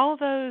 Are all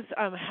those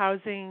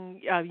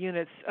housing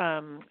units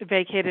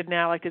vacated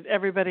now? Like, did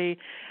everybody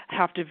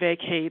have to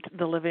vacate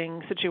the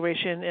living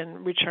situation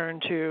and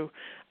return to,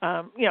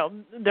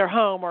 their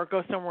home or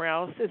go somewhere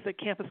else? Is the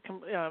campus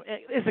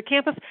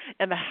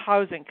and the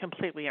housing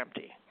completely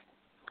empty?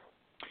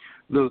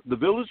 The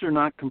villas are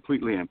not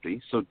completely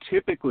empty. So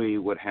typically,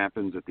 what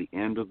happens at the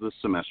end of the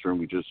semester, and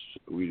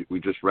we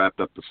just wrapped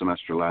up the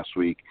semester last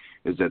week,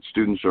 is that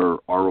students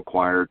are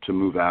required to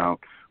move out.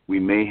 We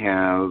may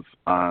have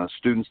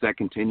students that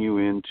continue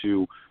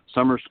into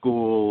summer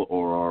school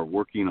or are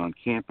working on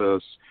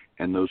campus,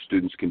 and those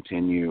students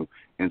continue.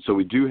 And so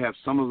we do have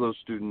some of those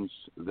students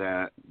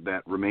that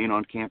remain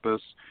on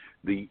campus.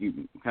 The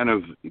kind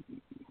of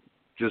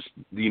just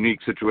the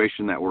unique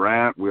situation that we're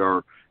at, we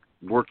are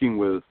working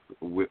with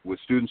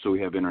students. So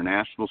we have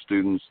international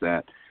students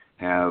that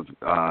have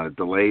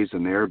delays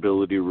in their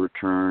ability to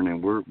return,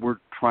 and we're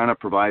trying to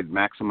provide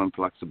maximum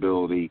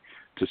flexibility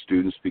to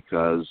students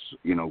because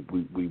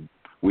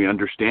we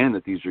understand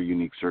that these are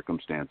unique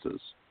circumstances.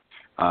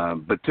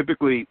 But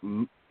typically,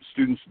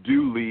 students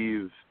do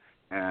leave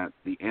at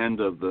the end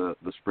of the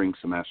spring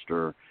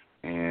semester,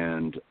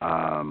 and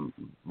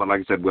but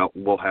like I said,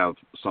 we'll have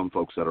some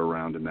folks that are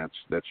around, and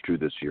that's true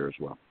this year as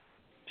well.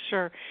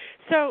 Sure.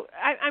 So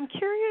I'm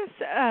curious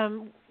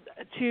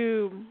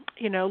to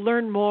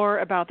learn more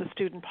about the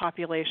student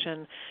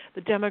population,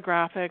 the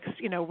demographics,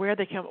 where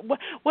they come.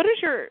 What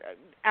is your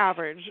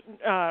average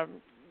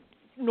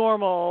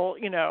normal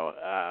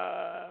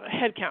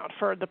head count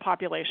for the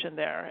population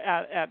there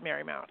at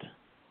Marymount?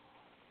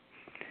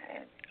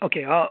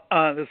 Okay,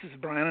 this is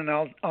Brian, and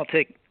I'll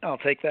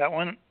take that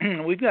one.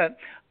 We've got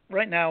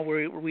right now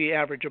we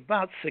average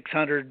about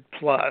 600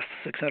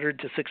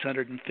 to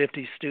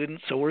 650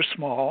 students, so we're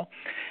small.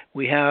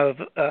 We have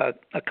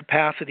a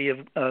capacity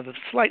of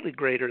slightly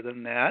greater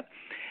than that,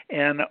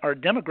 and our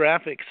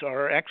demographics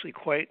are actually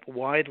quite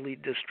widely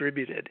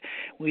distributed.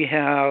 We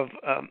have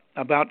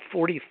about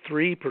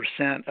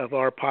 43% of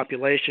our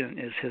population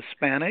is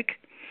Hispanic.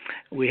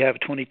 We have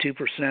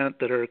 22%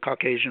 that are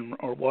Caucasian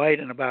or white,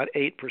 and about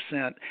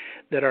 8%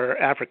 that are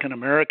African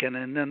American,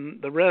 and then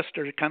the rest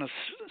are kind of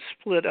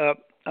split up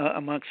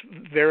amongst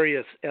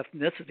various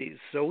ethnicities.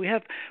 So we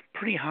have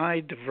pretty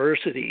high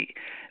diversity.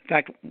 In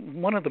fact,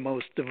 one of the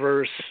most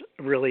diverse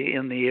really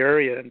in the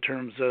area in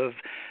terms of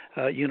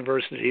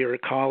university or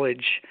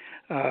college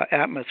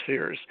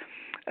atmospheres.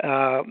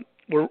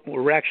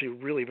 We're actually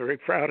really very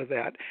proud of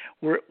that.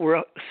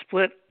 We're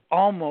split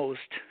almost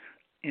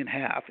in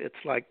half. It's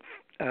like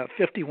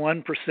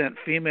 51%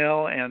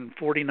 female and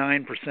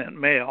 49%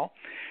 male.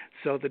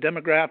 So the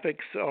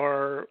demographics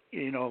are,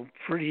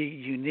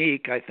 pretty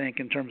unique, I think,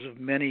 in terms of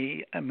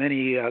many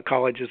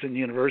colleges and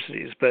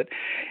universities. But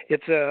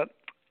it's a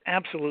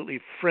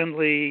absolutely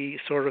friendly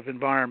sort of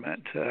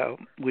environment.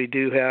 We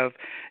do have,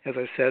 as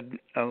I said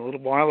a little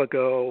while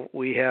ago,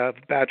 we have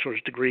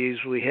bachelor's degrees.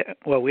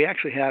 We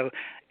actually have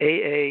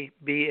AA,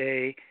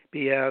 BA,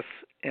 BS,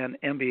 and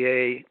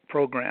MBA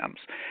programs.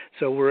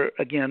 So we're,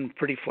 again,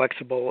 pretty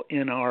flexible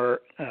in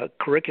our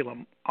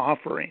curriculum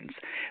offerings.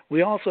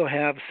 We also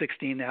have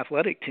 16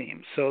 athletic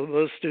teams. So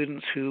those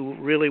students who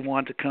really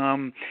want to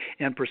come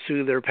and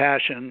pursue their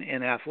passion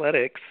in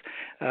athletics,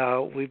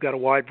 we've got a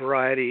wide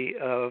variety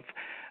of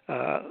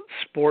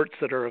sports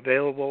that are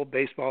available: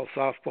 baseball,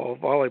 softball,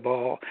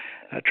 volleyball,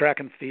 track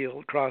and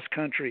field, cross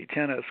country,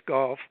 tennis,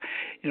 golf.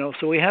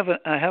 So we have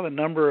a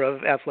number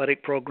of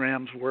athletic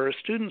programs where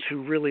students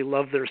who really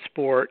love their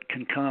sport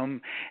can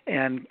come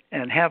and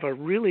have a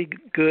really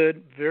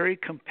good, very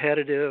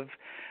competitive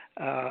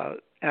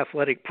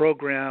athletic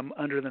program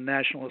under the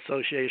National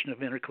Association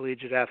of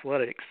Intercollegiate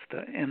Athletics,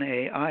 the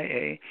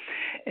NAIA,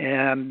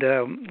 and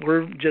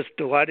we're just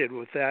delighted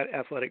with that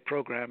athletic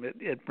program.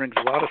 It brings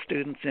a lot of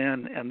students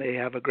in, and they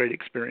have a great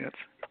experience.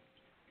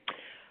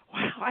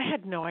 Wow, I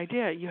had no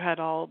idea you had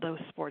all those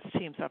sports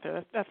teams up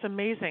there. That's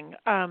amazing.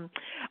 I'm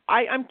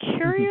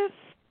curious,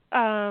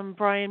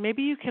 Brian,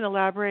 maybe you can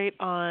elaborate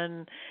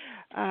on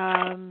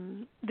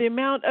the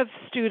amount of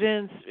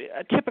students,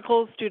 a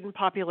typical student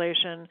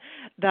population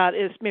that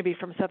is maybe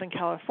from Southern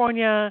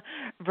California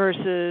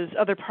versus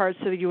other parts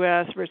of the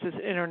U.S. versus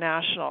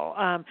international.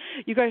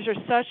 You guys are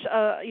such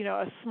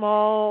a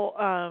small,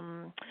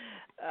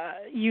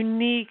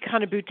 unique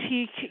kind of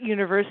boutique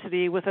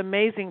university with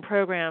amazing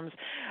programs.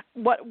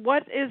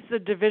 What is the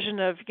division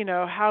of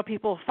how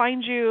people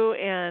find you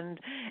and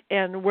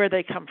where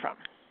they come from?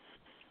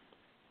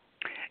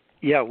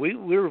 Yeah,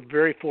 we're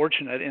very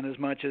fortunate in as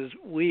much as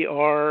we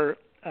are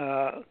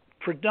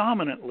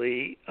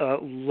predominantly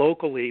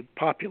locally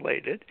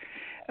populated.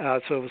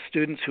 So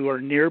students who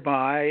are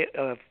nearby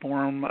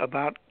form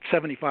about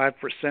 75%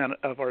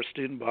 of our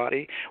student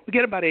body. We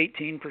get about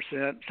 17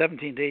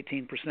 to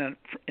 18%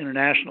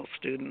 international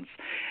students.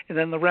 And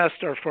then the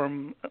rest are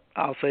from,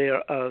 I'll say,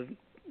 a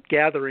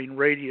gathering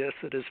radius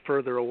that is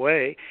further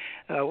away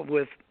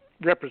with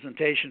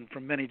representation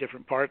from many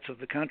different parts of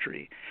the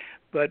country.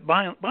 But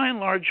by and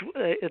large,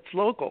 it's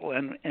local,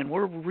 and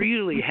we're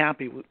really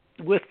happy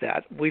with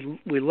that. We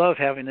love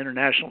having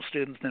international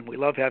students, and we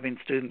love having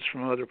students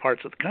from other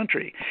parts of the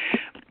country.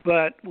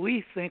 But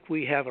we think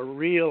we have a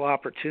real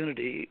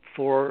opportunity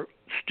for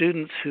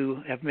students who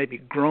have maybe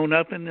grown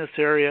up in this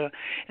area,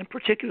 and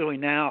particularly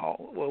now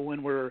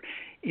when we're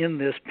in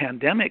this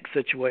pandemic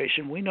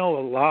situation, we know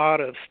a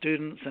lot of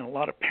students and a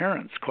lot of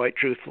parents, quite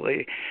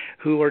truthfully,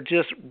 who are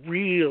just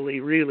really,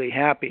 really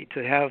happy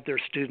to have their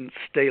students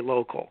stay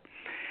local.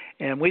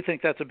 And we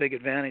think that's a big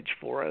advantage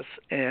for us.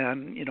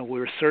 And,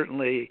 we're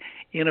certainly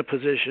in a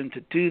position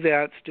to do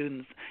that.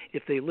 Students,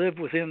 if they live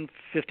within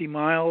 50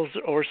 miles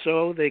or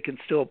so, they can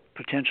still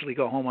potentially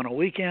go home on a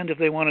weekend if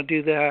they want to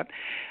do that.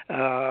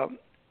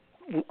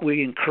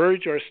 We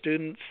encourage our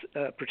students,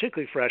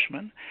 particularly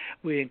freshmen,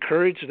 we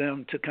encourage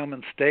them to come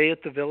and stay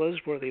at the villas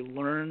where they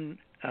learn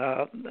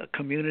a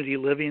community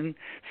living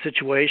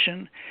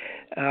situation.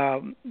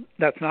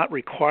 That's not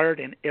required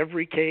in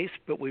every case,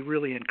 but we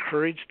really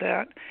encourage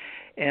that.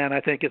 And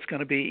I think it's going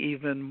to be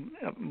even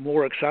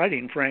more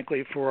exciting,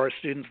 frankly, for our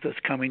students this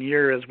coming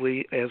year as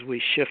we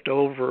shift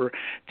over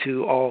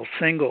to all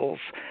singles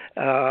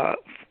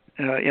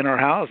in our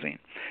housing.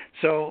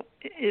 So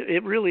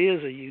it really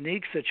is a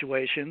unique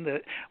situation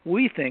that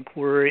we think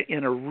we're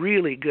in a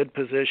really good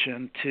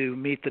position to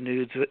meet the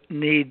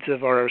needs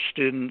of our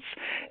students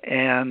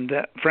and,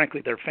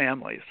 frankly, their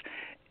families.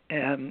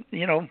 And,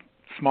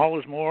 small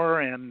is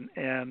more and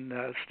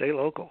stay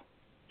local.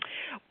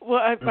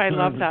 Well, I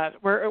love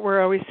that.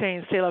 We're always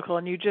saying stay local,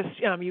 and you just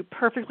you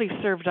perfectly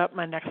served up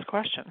my next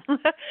question.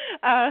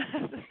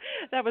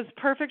 That was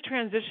perfect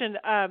transition.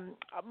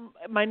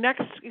 My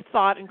next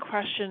thought and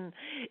question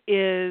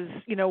is,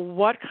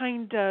 what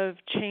kind of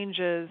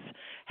changes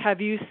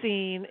have you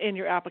seen in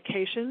your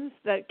applications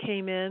that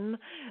came in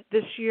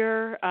this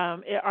year?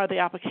 Are the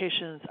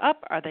applications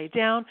up? Are they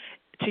down?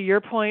 To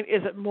your point,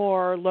 is it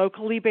more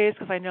locally based?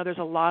 Because I know there's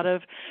a lot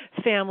of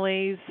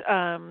families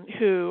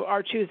who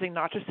are choosing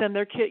not to send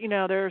their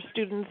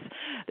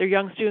their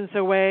young students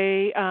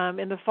away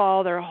in the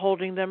fall. They're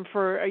holding them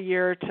for a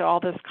year till all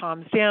this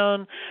calms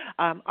down.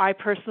 I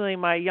personally,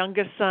 my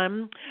youngest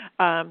son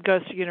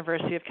goes to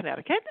University of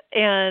Connecticut,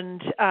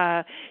 and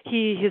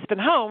he has been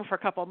home for a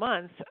couple of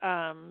months.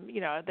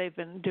 They've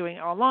been doing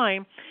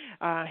online.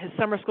 His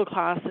summer school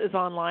class is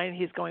online.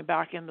 He's going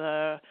back in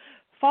the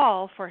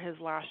fall for his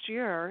last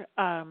year,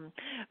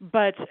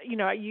 but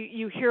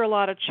you hear a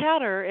lot of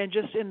chatter, and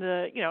just in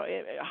the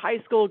high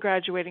school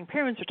graduating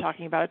parents are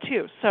talking about it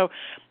too. So,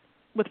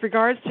 with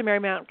regards to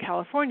Marymount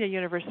California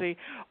University,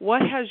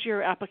 what has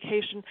your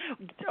application?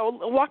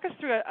 Walk us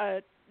through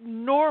a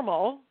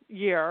normal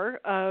year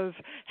of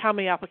how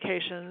many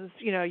applications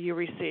you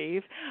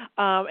receive,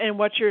 and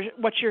what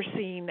you're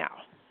seeing now.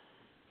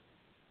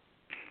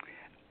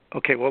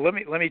 Okay, well, let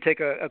me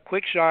take a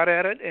quick shot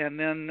at it, and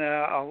then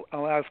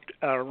I'll ask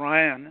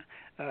Ryan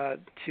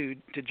to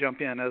jump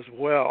in as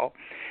well.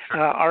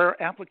 Our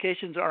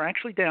applications are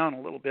actually down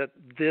a little bit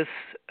this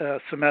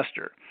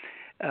semester,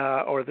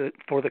 for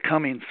the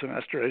coming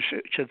semester, I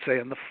should say,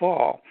 in the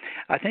fall.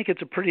 I think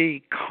it's a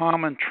pretty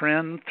common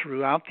trend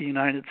throughout the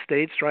United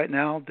States right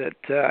now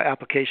that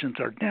applications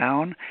are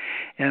down,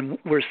 and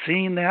we're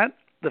seeing that.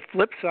 The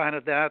flip side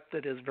of that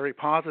is very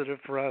positive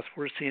for us,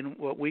 we're seeing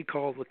what we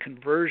call the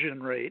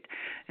conversion rate,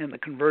 and the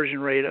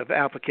conversion rate of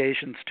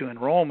applications to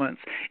enrollments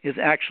is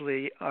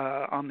actually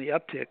on the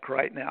uptick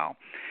right now.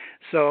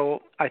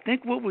 So I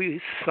think what we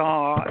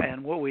saw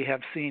and what we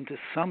have seen to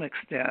some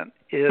extent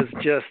is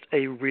just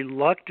a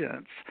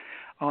reluctance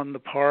on the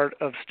part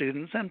of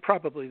students and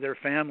probably their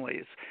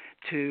families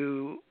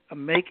to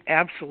make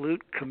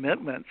absolute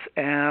commitments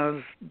as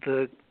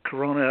the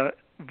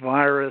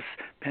coronavirus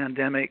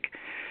pandemic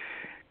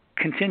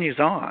continues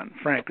on,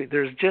 frankly.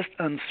 There's just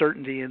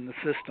uncertainty in the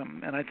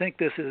system, and I think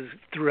this is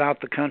throughout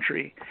the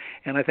country.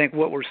 And I think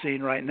what we're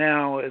seeing right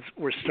now is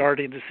we're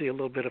starting to see a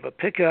little bit of a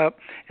pickup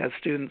as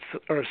students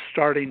are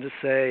starting to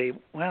say,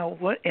 well,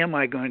 what am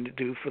I going to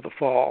do for the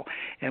fall?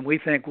 And we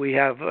think we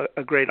have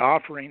a great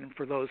offering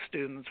for those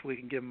students. We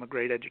can give them a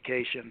great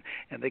education,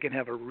 and they can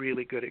have a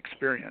really good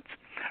experience.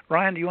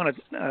 Ryan, do you want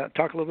to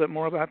talk a little bit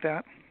more about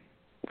that?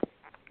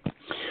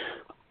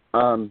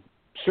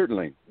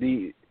 Certainly.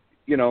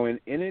 And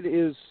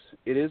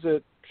it is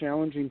a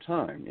challenging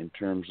time in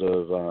terms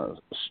of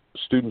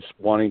students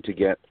wanting to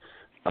get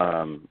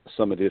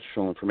some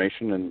additional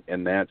information,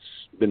 and that's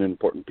been an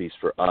important piece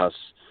for us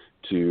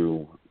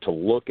to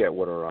look at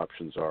what our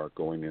options are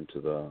going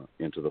into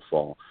the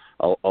fall.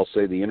 I'll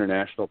say the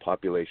international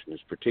population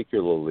is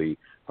particularly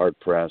hard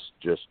pressed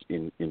just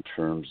in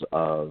terms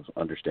of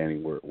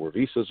understanding where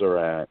visas are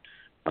at.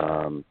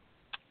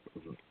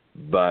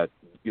 But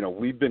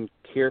we've been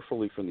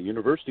carefully from the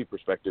university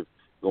perspective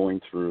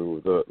going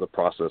through the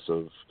process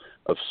of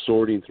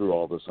sorting through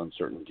all this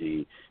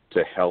uncertainty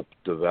to help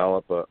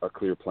develop a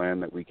clear plan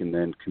that we can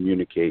then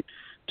communicate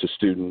to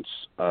students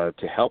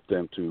to help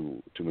them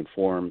to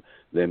inform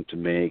them to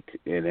make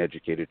an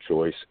educated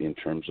choice in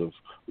terms of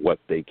what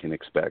they can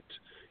expect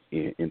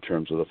in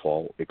terms of the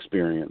fall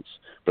experience.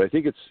 But I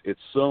think it's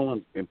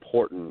so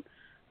important,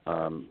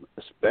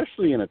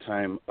 especially in a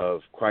time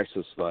of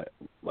crisis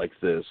like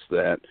this,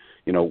 that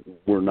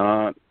we're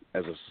not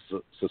as a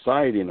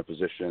society in a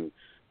position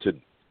to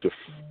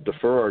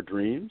defer our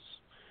dreams,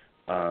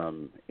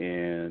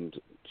 and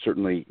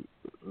certainly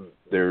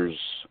there's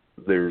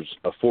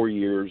 4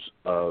 years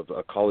of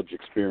a college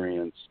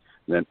experience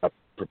that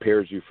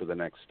prepares you for the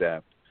next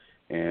step,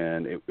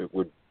 and it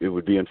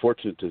would be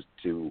unfortunate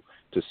to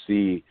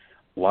see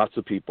lots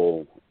of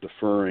people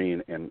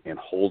deferring and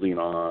holding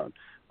on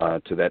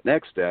to that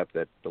next step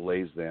that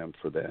delays them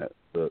for the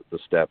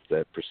step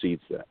that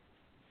precedes that.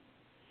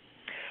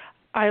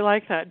 I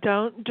like that.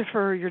 Don't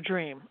defer your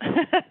dream.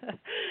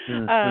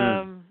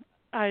 Mm-hmm.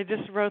 I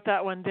just wrote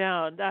that one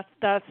down.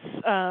 That's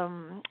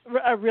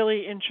a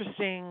really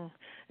interesting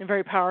and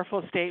very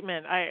powerful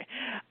statement.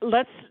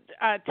 Let's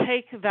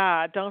take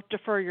that, don't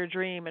defer your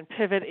dream, and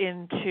pivot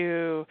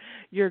into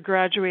your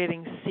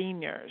graduating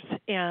seniors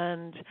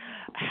and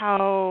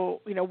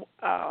how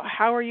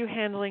are you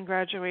handling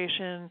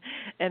graduation,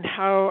 and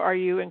how are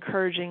you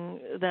encouraging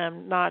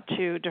them not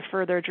to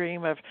defer their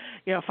dream of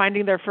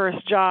finding their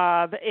first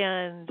job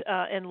and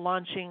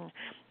launching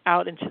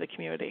out into the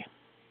community.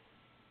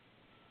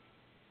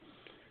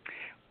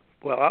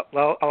 Well,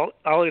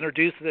 I'll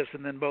introduce this,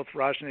 and then both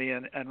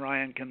Rajni and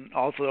Ryan can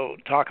also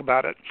talk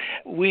about it.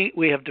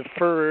 We have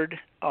deferred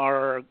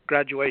our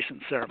graduation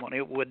ceremony.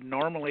 It would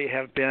normally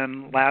have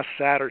been last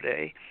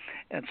Saturday,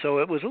 and so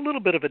it was a little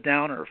bit of a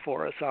downer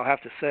for us, I'll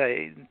have to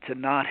say, to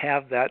not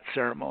have that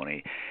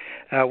ceremony.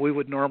 We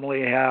would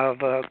normally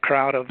have a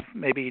crowd of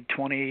maybe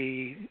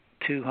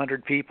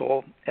 2,200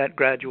 people at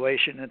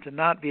graduation, and to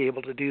not be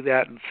able to do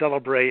that and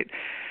celebrate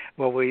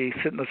while we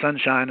sit in the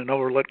sunshine and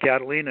overlook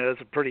Catalina is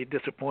a pretty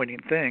disappointing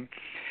thing.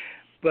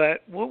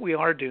 But what we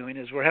are doing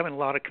is we're having a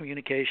lot of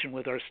communication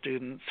with our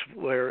students,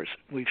 where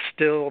we've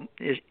still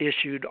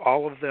issued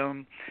all of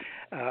them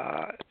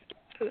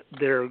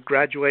their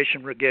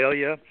graduation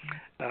regalia,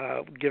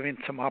 giving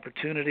some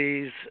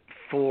opportunities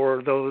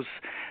for those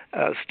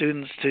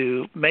students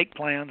to make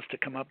plans to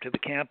come up to the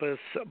campus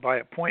by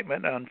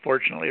appointment,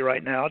 unfortunately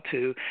right now,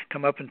 to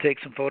come up and take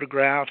some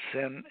photographs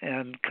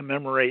and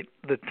commemorate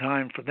the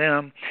time for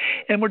them.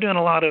 And we're doing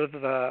a lot of,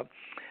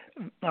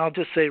 I'll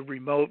just say,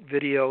 remote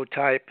video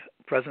type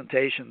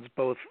presentations,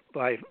 both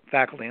by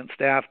faculty and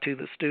staff to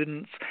the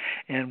students,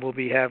 and we'll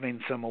be having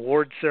some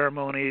award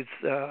ceremonies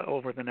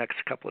over the next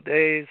couple of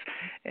days,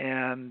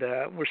 and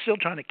we're still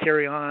trying to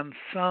carry on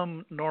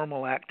some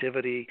normal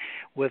activity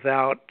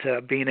without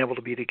being able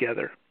to be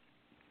together.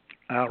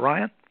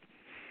 Ryan?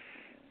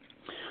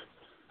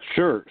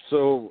 Sure.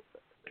 So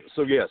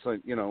yes,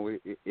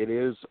 it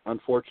is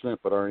unfortunate,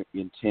 but our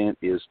intent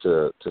is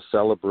to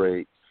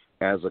celebrate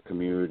as a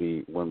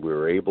community when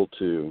we're able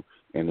to,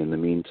 and in the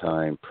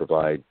meantime,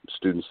 provide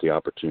students the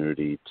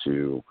opportunity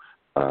to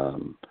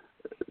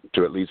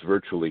at least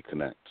virtually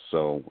connect.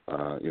 So,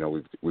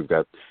 we've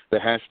got the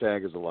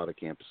hashtag, as a lot of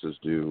campuses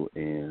do,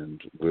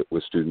 and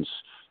with students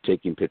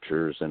taking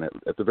pictures and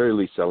at the very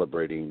least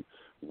celebrating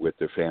with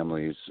their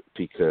families,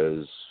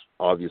 because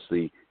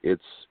obviously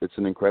it's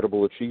an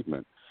incredible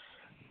achievement.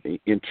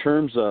 In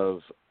terms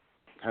of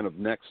kind of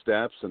next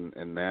steps,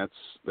 and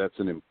that's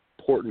an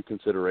important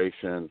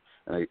consideration,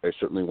 and I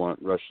certainly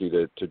want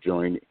Rashni to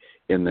join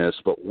in this,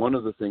 but one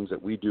of the things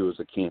that we do as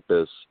a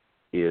campus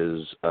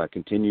is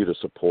continue to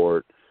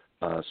support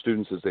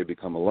students as they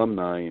become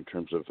alumni in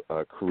terms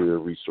of career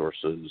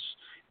resources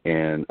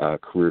and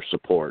career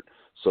support.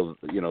 So,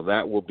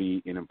 that will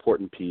be an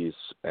important piece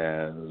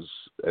as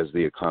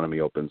the economy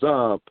opens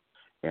up,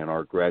 and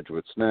our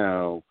graduates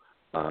now,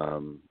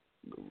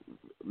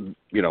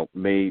 it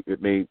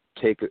may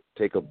take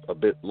a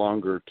bit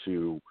longer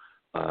to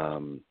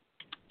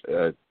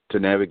to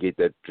navigate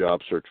that job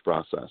search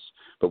process.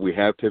 But we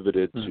have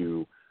pivoted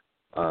to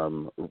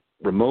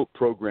remote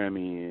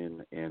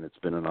programming, and it's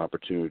been an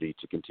opportunity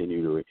to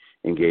continue to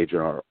engage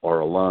our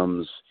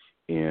alums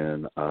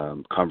in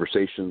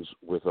conversations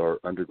with our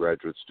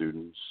undergraduate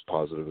students,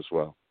 positive as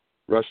well.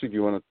 Rusty, do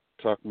you want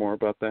to talk more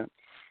about that?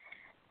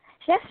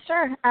 Yes,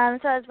 sure.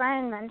 So as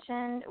Ryan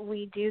mentioned,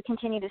 we do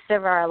continue to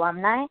serve our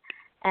alumni,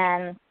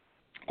 and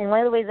one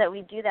of the ways that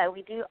we do that,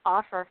 we do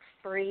offer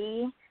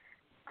free,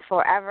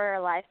 forever,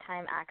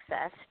 lifetime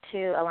access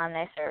to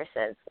alumni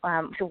services.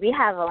 So we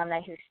have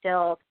alumni who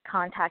still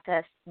contact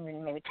us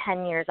maybe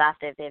 10 years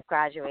after they've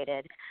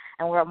graduated,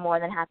 and we're more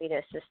than happy to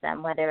assist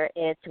them, whether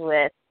it's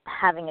with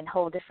having a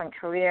whole different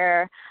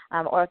career,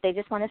 or if they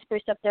just want to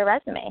spruce up their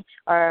resume,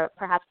 or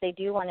perhaps they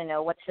do want to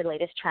know what's the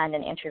latest trend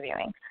in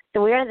interviewing.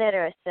 So we are there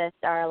to assist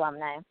our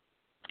alumni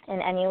in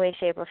any way,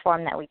 shape, or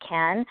form that we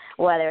can,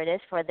 whether it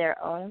is for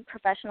their own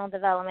professional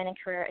development and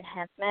career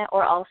enhancement,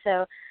 or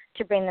also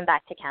to bring them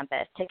back to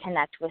campus to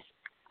connect with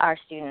our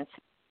students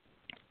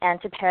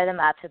and to pair them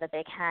up so that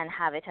they can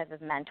have a type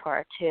of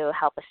mentor to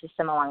help assist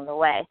them along the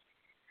way.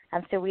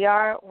 So we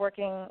are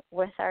working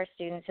with our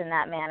students in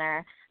that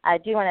manner. I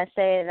do want to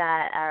say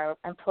that our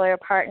employer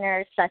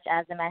partners, such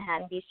as the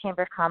Manhattan Beach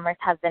Chamber of Commerce,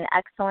 have been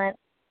excellent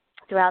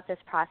throughout this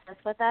process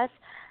with us,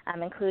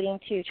 including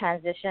to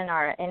transition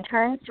our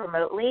interns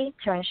remotely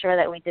to ensure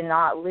that we did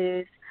not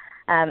lose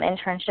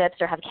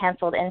internships or have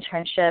canceled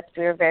internships.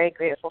 We were very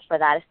grateful for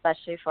that,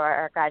 especially for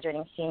our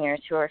graduating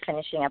seniors who are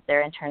finishing up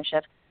their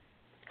internships.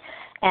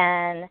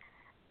 And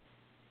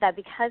that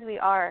because we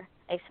are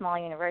a small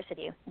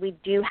university, we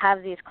do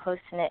have these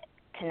close-knit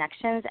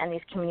connections and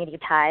these community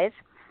ties.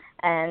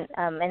 And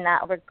in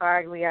that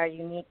regard, we are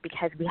unique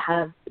because we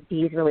have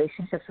these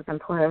relationships with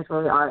employers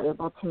where we are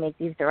able to make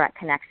these direct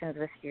connections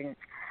with students,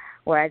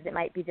 whereas it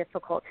might be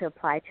difficult to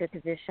apply to a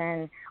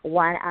position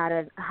 1 out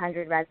of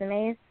 100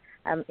 resumes.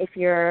 If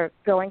you're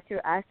going through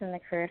us in the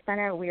Career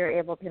Center, we are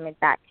able to make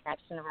that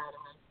connection right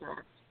away.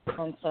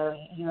 And so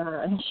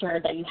you're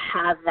ensured that you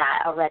have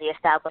that already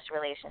established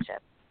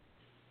relationship.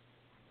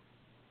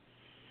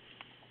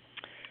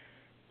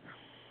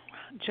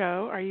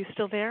 Joe, are you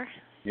still there?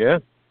 Yeah,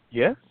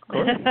 of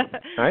course.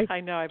 Hi.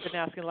 I know I've been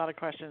asking a lot of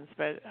questions,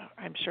 but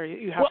I'm sure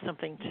you have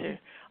something to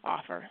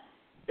offer.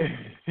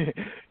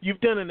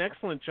 You've done an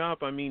excellent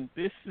job. I mean,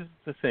 this is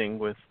the thing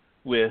with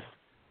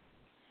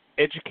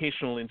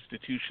educational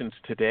institutions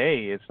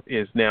today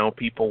is now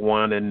people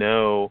want to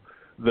know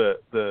the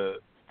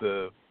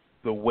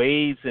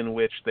ways in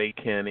which they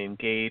can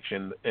engage,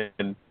 and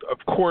of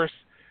course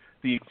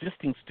the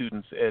existing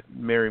students at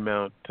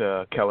Marymount,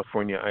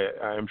 California,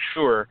 I'm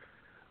sure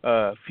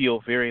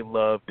feel very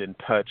loved and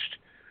touched.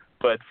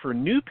 But for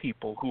new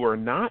people who are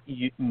not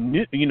do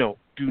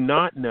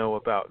not know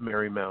about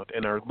Marymount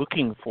and are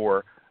looking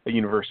for a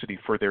university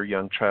for their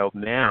young child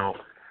now,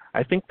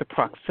 I think the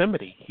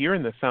proximity here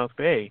in the South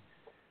Bay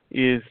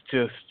is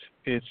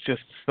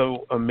just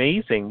so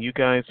amazing. You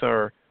guys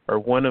are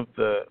one of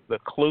the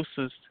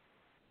closest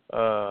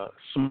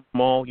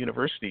small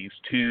universities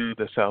to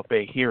the South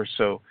Bay here,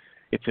 so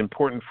it's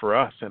important for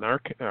us and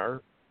our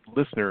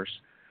listeners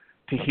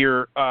to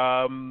hear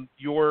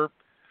you're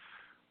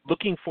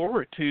looking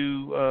forward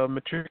to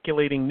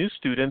matriculating new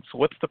students.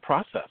 What's the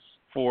process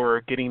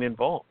for getting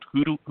involved?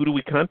 Who do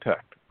we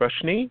contact?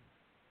 Rashni?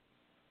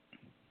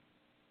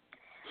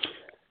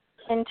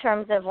 In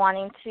terms of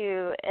wanting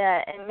to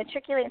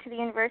matriculate into the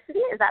university,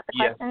 is that the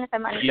question, if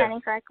I'm understanding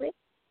correctly?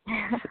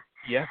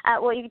 Yes.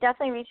 Well, you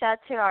definitely reach out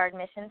to our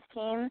admissions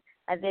team,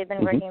 as they've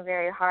been working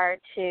very hard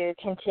to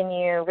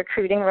continue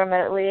recruiting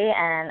remotely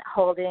and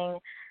holding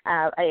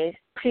a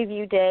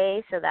preview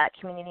day so that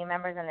community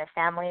members and their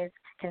families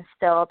can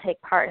still take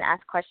part and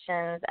ask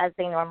questions as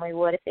they normally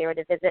would if they were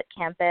to visit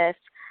campus.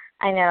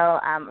 I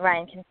know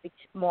Ryan can speak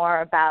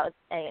more about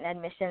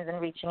admissions and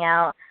reaching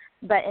out,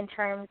 but in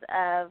terms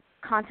of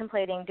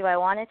contemplating, do I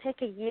want to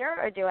take a year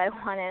or do I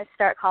want to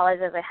start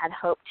college as I had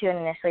hoped to and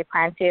initially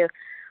planned to,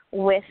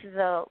 with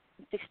the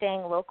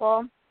staying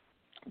local,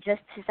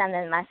 just to send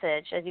them a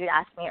message, as you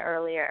asked me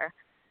earlier,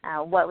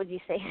 what would you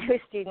say to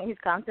a student who's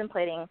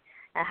contemplating,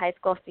 a high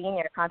school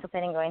senior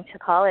contemplating going to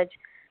college?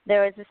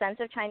 There was a sense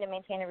of trying to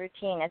maintain a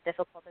routine, as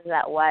difficult as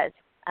that was,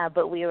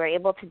 but we were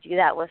able to do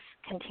that with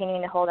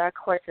continuing to hold our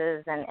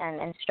courses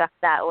and instruct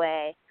that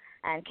way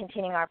and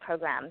continuing our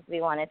programs.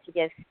 We wanted to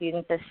give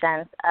students a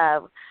sense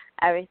of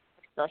everything's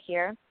still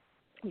here.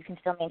 You can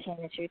still maintain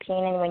this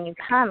routine, and when you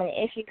come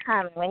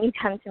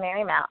to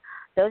Marymount,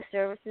 those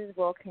services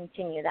will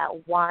continue.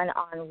 That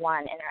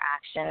one-on-one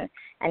interaction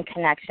and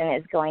connection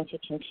is going to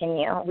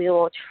continue. We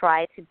will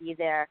try to be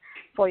there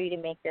for you to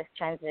make this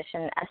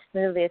transition as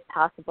smoothly as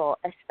possible,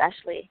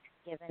 especially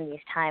given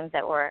these times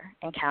that we're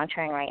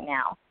encountering right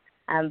now.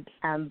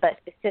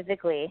 But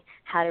specifically,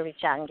 how to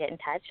reach out and get in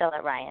touch, I'll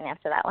let Ryan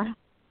answer that one.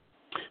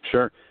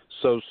 Sure.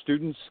 So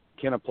students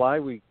can apply.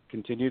 We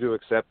continue to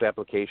accept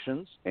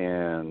applications,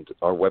 and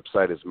our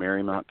website is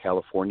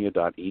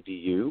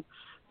marymountcalifornia.edu.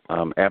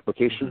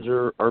 Applications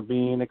are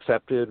being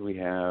accepted. We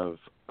have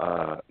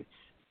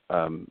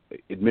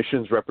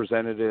admissions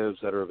representatives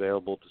that are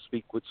available to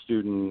speak with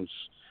students.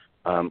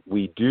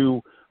 We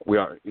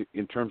are,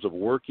 in terms of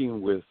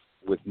working with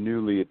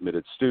newly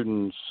admitted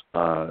students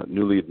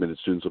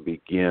will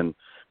begin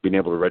being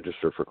able to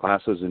register for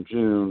classes in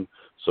June.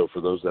 So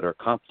for those that are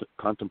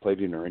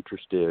contemplating or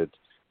interested,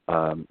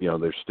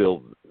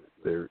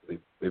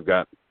 they've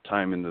got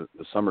time in the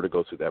summer to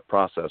go through that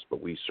process,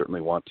 but we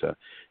certainly want to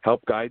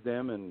help guide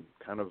them and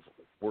kind of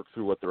work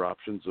through what their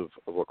options of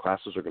what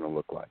classes are going to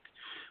look like.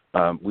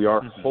 We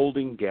are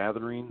holding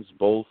gatherings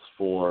both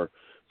for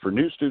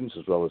new students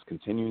as well as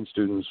continuing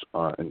students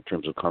in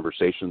terms of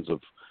conversations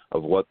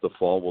of what the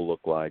fall will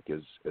look like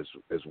as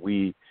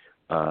we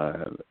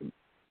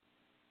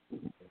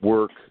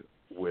work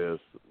with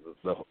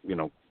the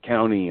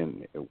county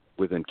and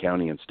within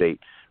county and state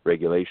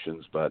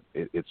regulations, but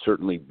it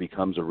certainly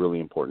becomes a really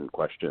important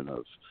question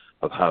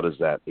of how does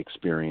that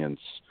experience,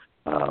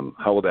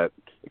 how will that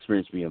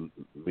experience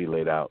be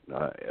laid out,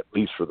 at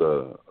least for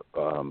the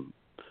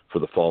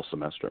fall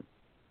semester.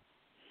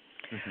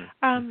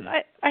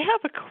 I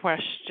have a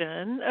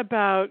question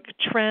about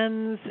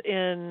trends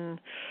in,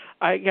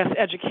 I guess,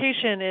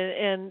 education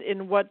and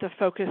in what the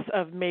focus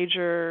of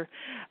major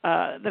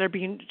that are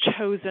being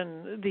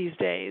chosen these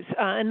days,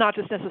 and not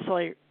just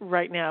necessarily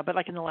right now, but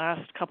like in the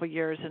last couple of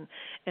years,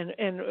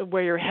 and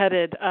where you're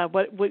headed.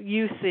 What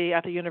you see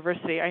at the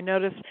university, I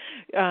noticed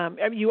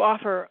you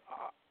offer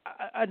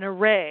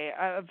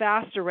a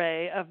vast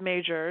array of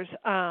majors,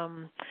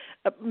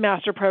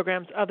 master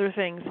programs, other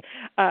things.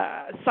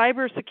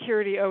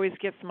 Cybersecurity always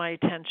gets my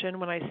attention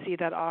when I see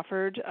that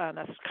offered.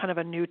 That's kind of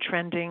a new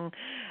trending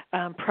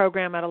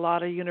program at a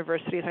lot of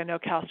universities. I know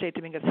Cal State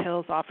Dominguez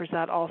Hills offers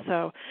that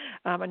also.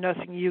 I'm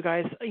noticing you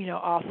guys,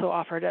 also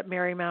offer it at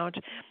Marymount.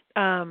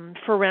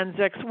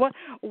 Forensics.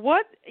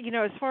 What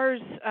as far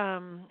as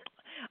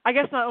I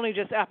guess not only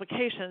just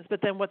applications, but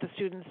then what the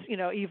students,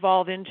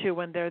 evolve into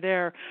when they're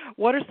there.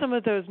 What are some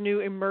of those new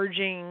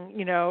emerging,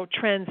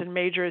 trends and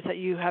majors that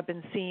you have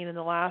been seeing in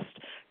the last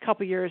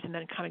couple of years and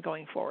then kind of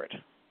going forward?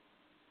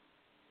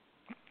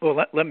 Well,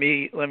 let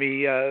me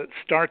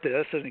start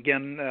this, and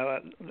again,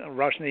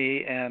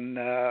 Roshni and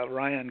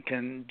Ryan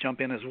can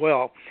jump in as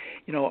well.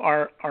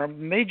 Our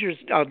majors,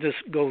 I'll just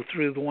go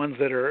through the ones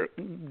that are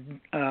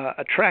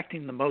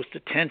attracting the most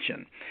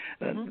attention.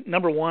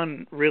 Number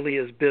one really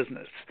is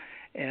business.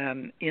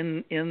 And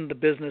in the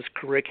business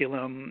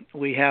curriculum,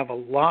 we have a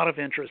lot of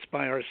interest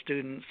by our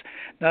students,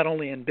 not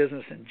only in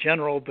business in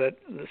general, but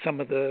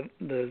some of the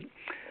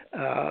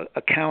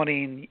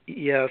accounting,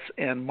 yes,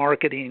 and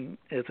marketing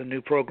is a new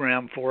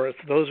program for us.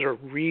 Those are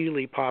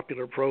really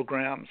popular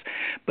programs.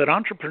 But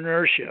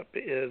entrepreneurship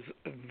is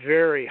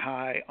very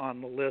high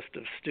on the list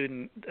of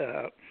student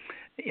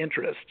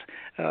interest.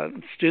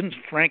 Students,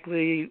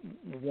 frankly,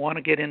 want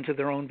to get into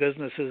their own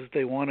businesses.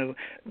 They want to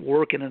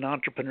work in an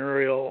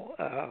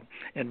entrepreneurial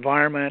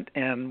environment,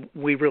 and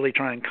we really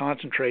try and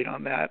concentrate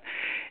on that.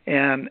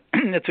 And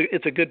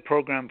it's a good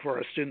program for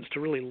our students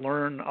to really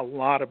learn a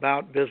lot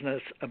about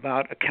business,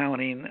 about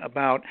accounting,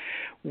 about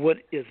what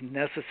is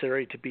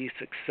necessary to be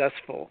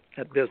successful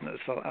at business.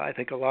 So I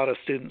think a lot of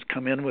students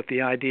come in with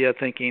the idea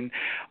thinking,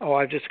 oh,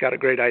 I've just got a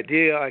great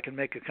idea, I can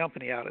make a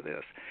company out of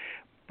this.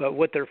 But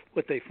what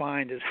they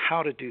find is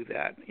how to do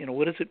that.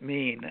 What does it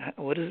mean?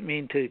 What does it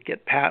mean to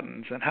get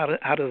patents, and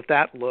how does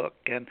that look?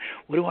 And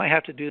what do I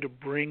have to do to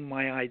bring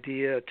my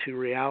idea to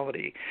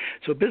reality?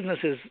 So business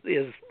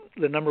is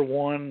the number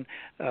one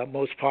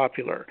most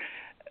popular.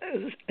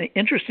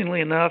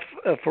 Interestingly enough,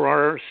 for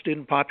our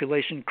student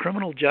population,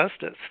 criminal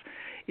justice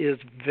is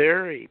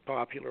very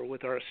popular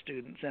with our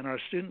students, and our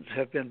students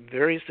have been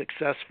very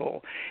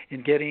successful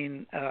in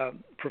getting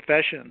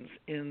professions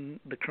in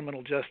the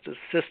criminal justice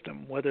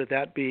system, whether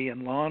that be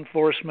in law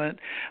enforcement,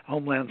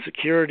 homeland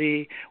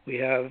security. We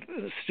have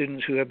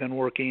students who have been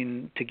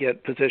working to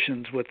get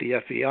positions with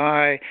the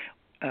FBI.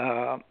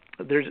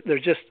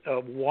 There's just a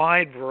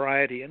wide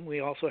variety, and we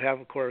also have,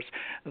 of course,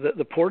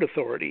 the Port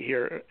Authority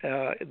here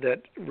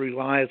that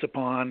relies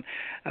upon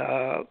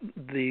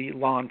the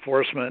law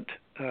enforcement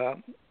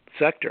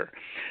sector.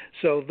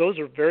 So those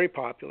are very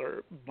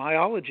popular.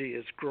 Biology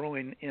is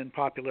growing in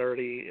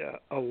popularity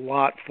a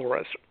lot for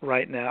us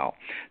right now.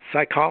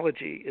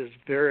 Psychology is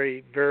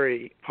very,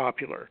 very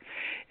popular.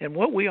 And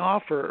what we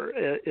offer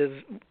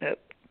is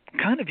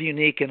kind of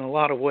unique in a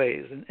lot of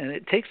ways, and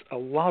it takes a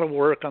lot of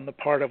work on the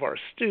part of our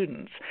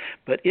students,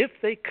 but if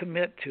they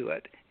commit to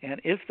it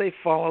and if they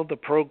follow the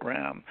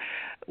program,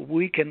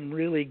 we can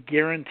really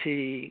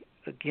guarantee,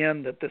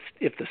 again, that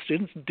if the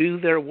students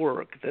do their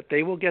work, that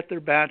they will get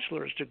their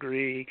bachelor's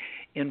degree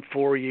in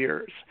 4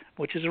 years,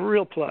 which is a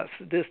real plus.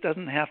 This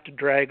doesn't have to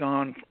drag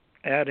on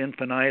ad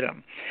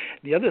infinitum.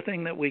 The other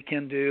thing that we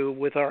can do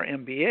with our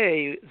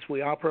MBA is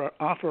we offer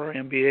our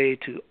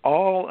MBA to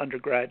all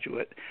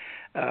undergraduate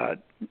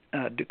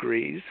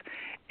degrees.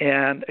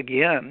 And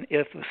again,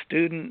 if a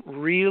student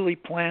really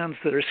plans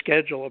their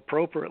schedule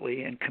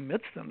appropriately and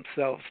commits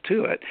themselves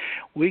to it,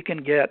 we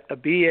can get a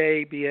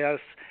BA, BS,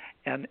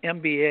 and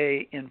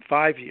MBA in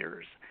 5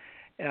 years.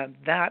 And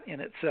that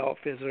in itself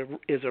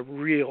is a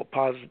real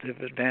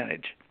positive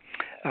advantage.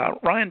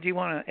 Ryan, do you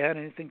want to add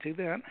anything to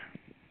that?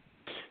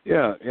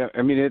 Yeah.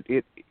 I mean,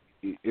 it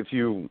if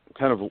you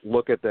kind of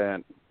look at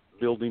that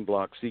building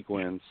block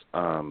sequence,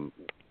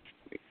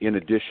 in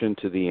addition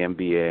to the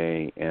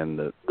MBA and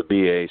the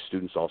BA,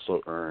 students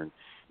also earn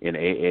an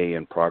AA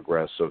in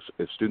progress. So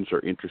if students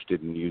are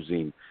interested in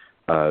using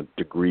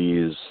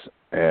degrees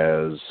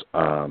as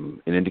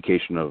an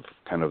indication of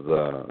kind of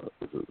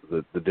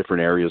the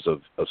different areas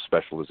of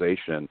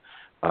specialization,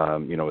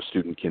 a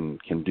student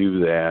can do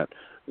that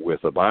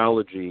with a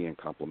biology and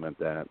complement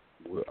that,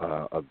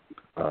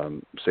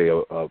 say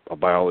a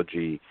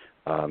biology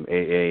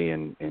AA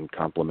and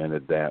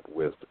complemented that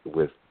with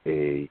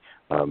a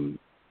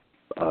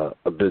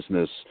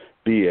business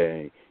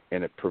BA,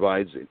 and it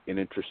provides an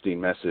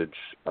interesting message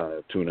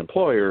to an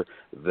employer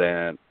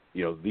that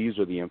these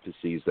are the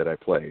emphases that I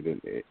played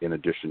in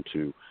addition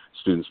to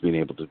students being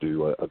able to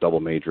do a double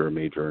major, a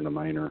major, and a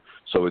minor.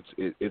 So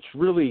it's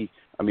really,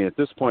 I mean, at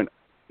this point,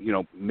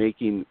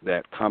 making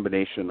that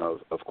combination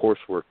of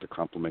coursework to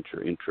complement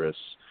your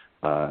interests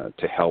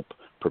to help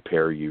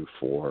prepare you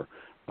for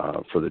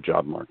the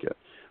job market.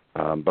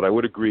 But I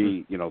would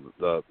agree,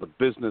 the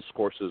business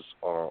courses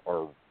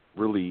are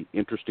really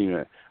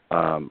interesting,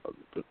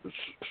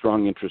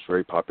 strong interest,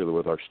 very popular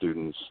with our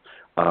students.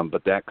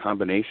 But that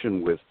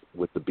combination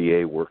with the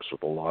BA works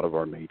with a lot of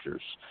our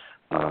majors.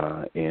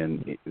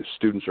 And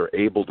students are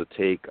able to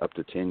take up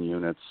to 10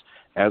 units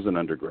as an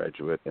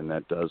undergraduate, and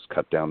that does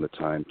cut down the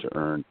time to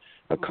earn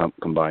a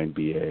combined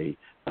BA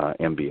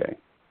MBA.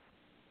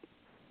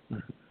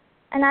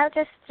 And I'll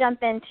just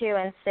jump in too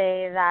and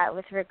say that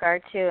with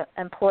regard to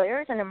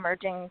employers and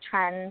emerging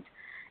trends,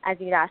 as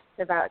you'd asked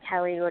about,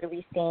 Kelly, what are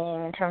we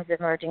seeing in terms of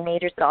emerging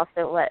majors, but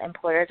also what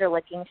employers are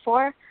looking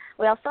for,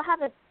 we also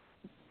have a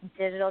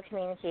digital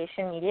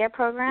communication media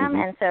program,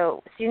 and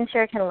so students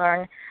here can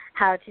learn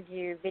how to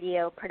do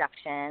video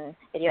production,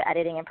 video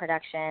editing and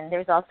production.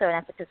 There's also an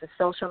emphasis of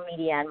social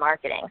media and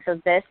marketing. So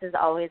this is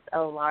always a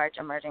large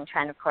emerging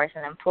trend, of course,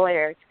 and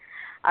employers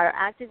are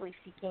actively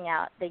seeking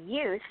out the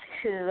youth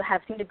who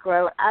have seemed to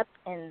grow up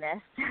in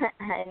this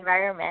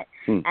environment,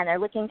 and they're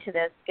looking to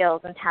those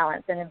skills and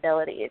talents and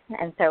abilities.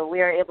 And so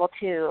we are able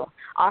to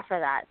offer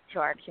that to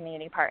our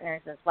community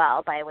partners as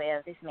well by way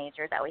of these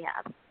majors that we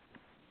have.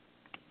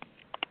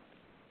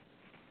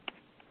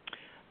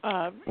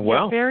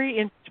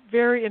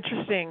 Very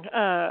interesting.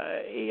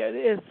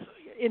 It's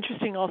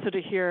interesting also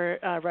to hear,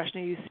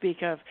 Rashni, you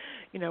speak of,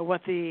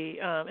 what the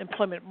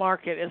employment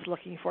market is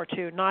looking for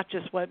too, not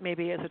just what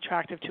maybe is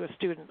attractive to a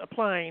student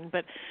applying,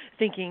 but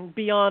thinking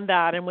beyond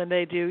that, and when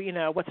they do,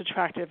 what's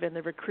attractive in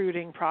the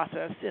recruiting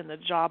process in the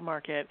job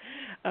market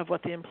of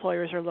what the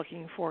employers are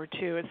looking for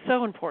too. It's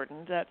so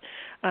important that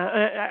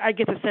I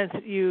get the sense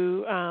that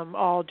you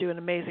all do an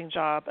amazing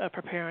job of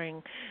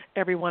preparing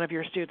every one of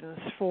your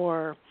students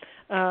for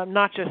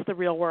not just the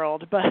real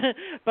world,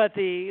 but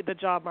the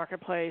job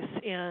marketplace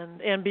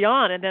and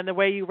beyond. And then the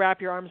way you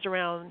wrap your arms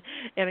around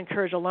and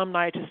encourage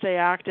alumni to stay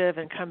active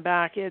and come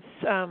back, it's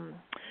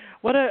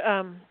what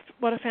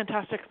a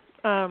fantastic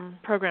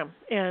program,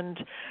 and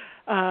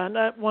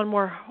one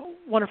more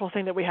wonderful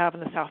thing that we have in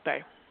the South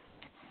Bay.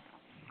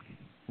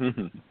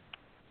 Mm-hmm.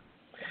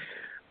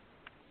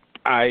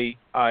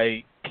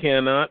 I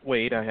cannot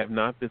wait. I have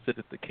not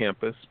visited the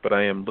campus, but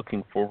I am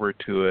looking forward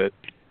to it.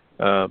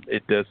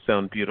 It does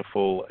sound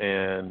beautiful,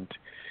 and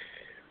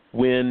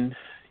when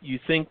you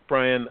think,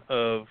 Brian,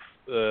 of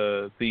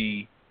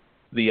the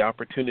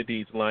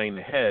opportunities lying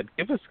ahead,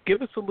 give us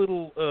a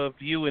little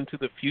view into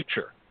the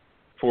future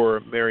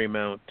for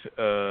Marymount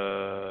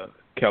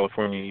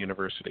California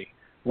University.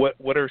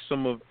 What are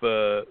some of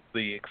the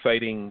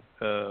exciting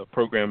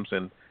programs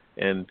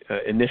and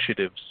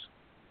initiatives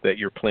that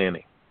you're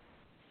planning?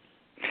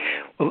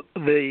 Well,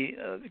 the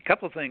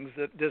couple of things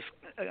that just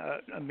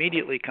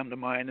immediately come to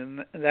mind,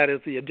 and that is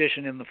the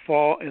addition in the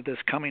fall, this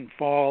coming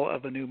fall,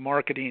 of a new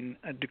marketing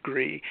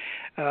degree.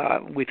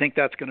 We think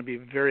that's going to be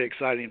very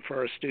exciting for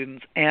our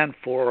students and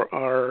for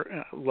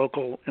our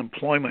local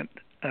employment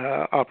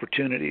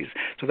opportunities.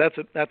 So that's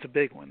a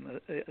big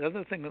one. The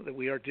other thing that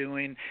we are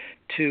doing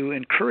to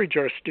encourage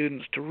our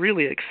students to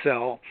really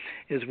excel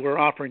is we're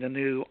offering a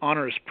new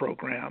honors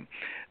program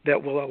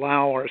that will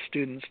allow our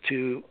students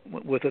to,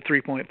 with a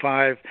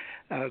 3.5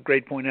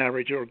 grade point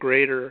average or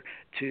greater,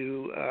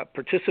 to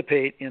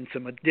participate in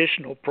some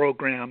additional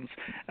programs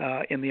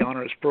in the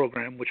honors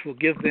program, which will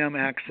give them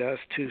access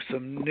to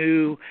some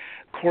new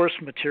course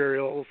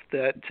materials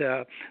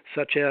that,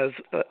 such as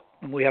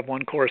we have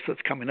one course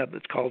that's coming up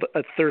that's called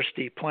A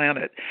Thirsty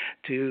Planet,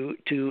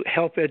 to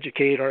help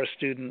educate our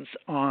students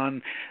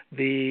on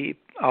the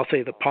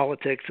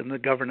politics and the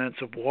governance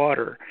of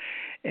water.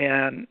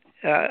 And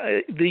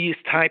these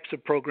types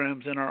of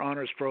programs in our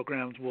honors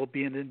programs will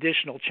be an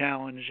additional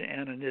challenge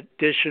and an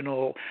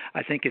additional,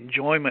 I think,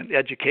 enjoyment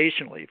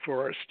educationally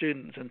for our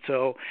students. And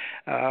so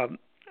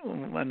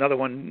another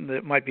one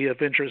that might be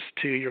of interest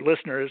to your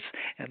listeners,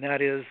 and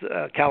that is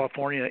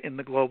California in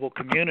the global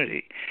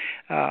community,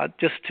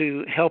 just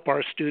to help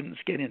our students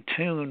get in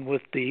tune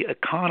with the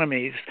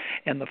economies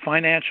and the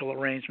financial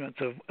arrangements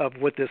of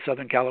what this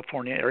Southern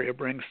California area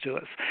brings to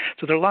us.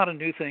 So there are a lot of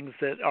new things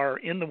that are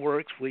in the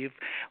works.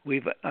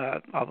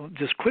 I'll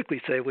just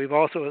quickly say we've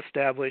also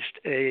established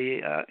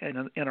in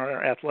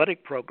our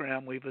athletic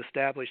program, we've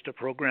established a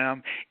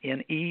program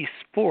in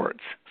esports.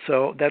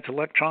 So that's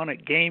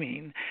electronic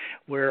gaming,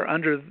 where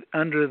under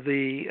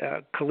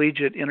the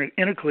collegiate,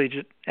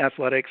 intercollegiate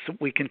athletics,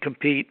 we can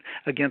compete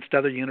against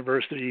other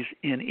universities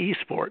in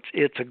esports.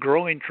 It's a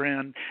growing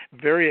trend,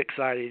 very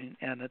exciting,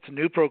 and it's a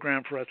new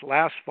program for us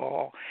last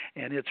fall,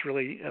 and it's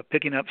really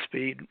picking up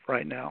speed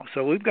right now.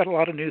 So we've got a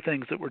lot of new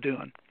things that we're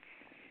doing.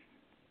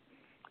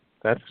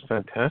 That's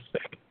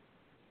fantastic.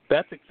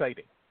 That's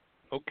exciting.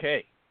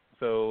 Okay.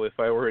 So if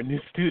I were a new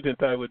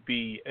student, I would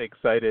be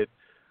excited,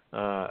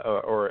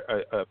 or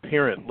a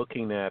parent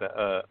looking at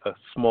a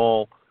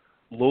small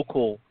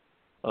local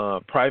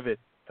private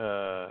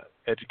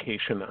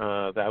education,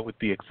 that would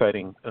be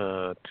exciting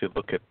to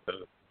look at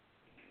the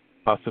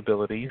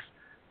possibilities.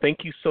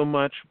 Thank you so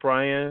much,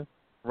 Brian,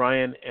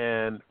 Ryan,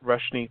 and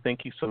Rushni.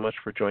 Thank you so much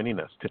for joining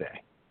us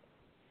today.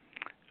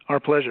 Our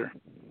pleasure.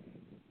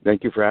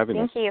 Thank you for having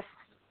us. Thank you.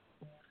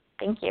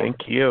 Thank you. Thank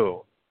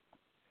you.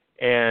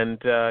 And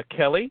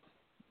Kelly,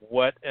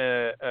 what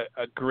a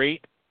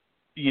great,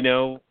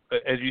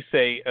 as you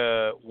say,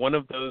 one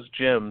of those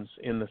gems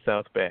in the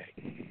South Bay.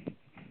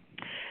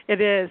 It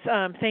is.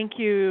 Thank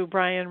you,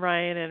 Brian,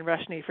 Ryan, and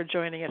Rushni, for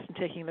joining us and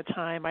taking the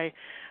time.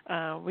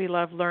 We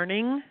love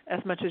learning as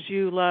much as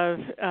you love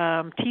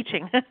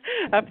teaching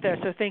up there.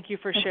 So thank you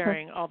for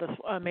sharing all this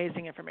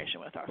amazing information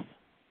with us.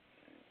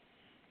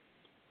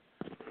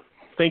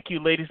 Thank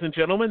you, ladies and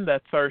gentlemen.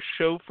 That's our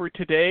show for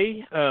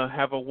today.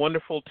 Have a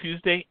wonderful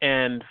Tuesday,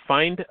 and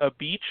find a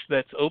beach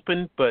that's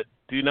open, but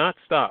do not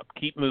stop.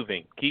 Keep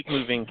moving. Keep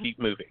moving. Keep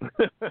moving.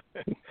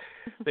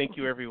 Thank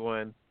you,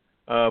 everyone.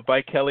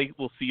 Bye, Kelly.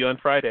 We'll see you on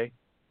Friday.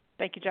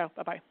 Thank you, Joe.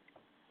 Bye-bye.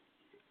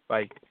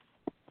 Bye.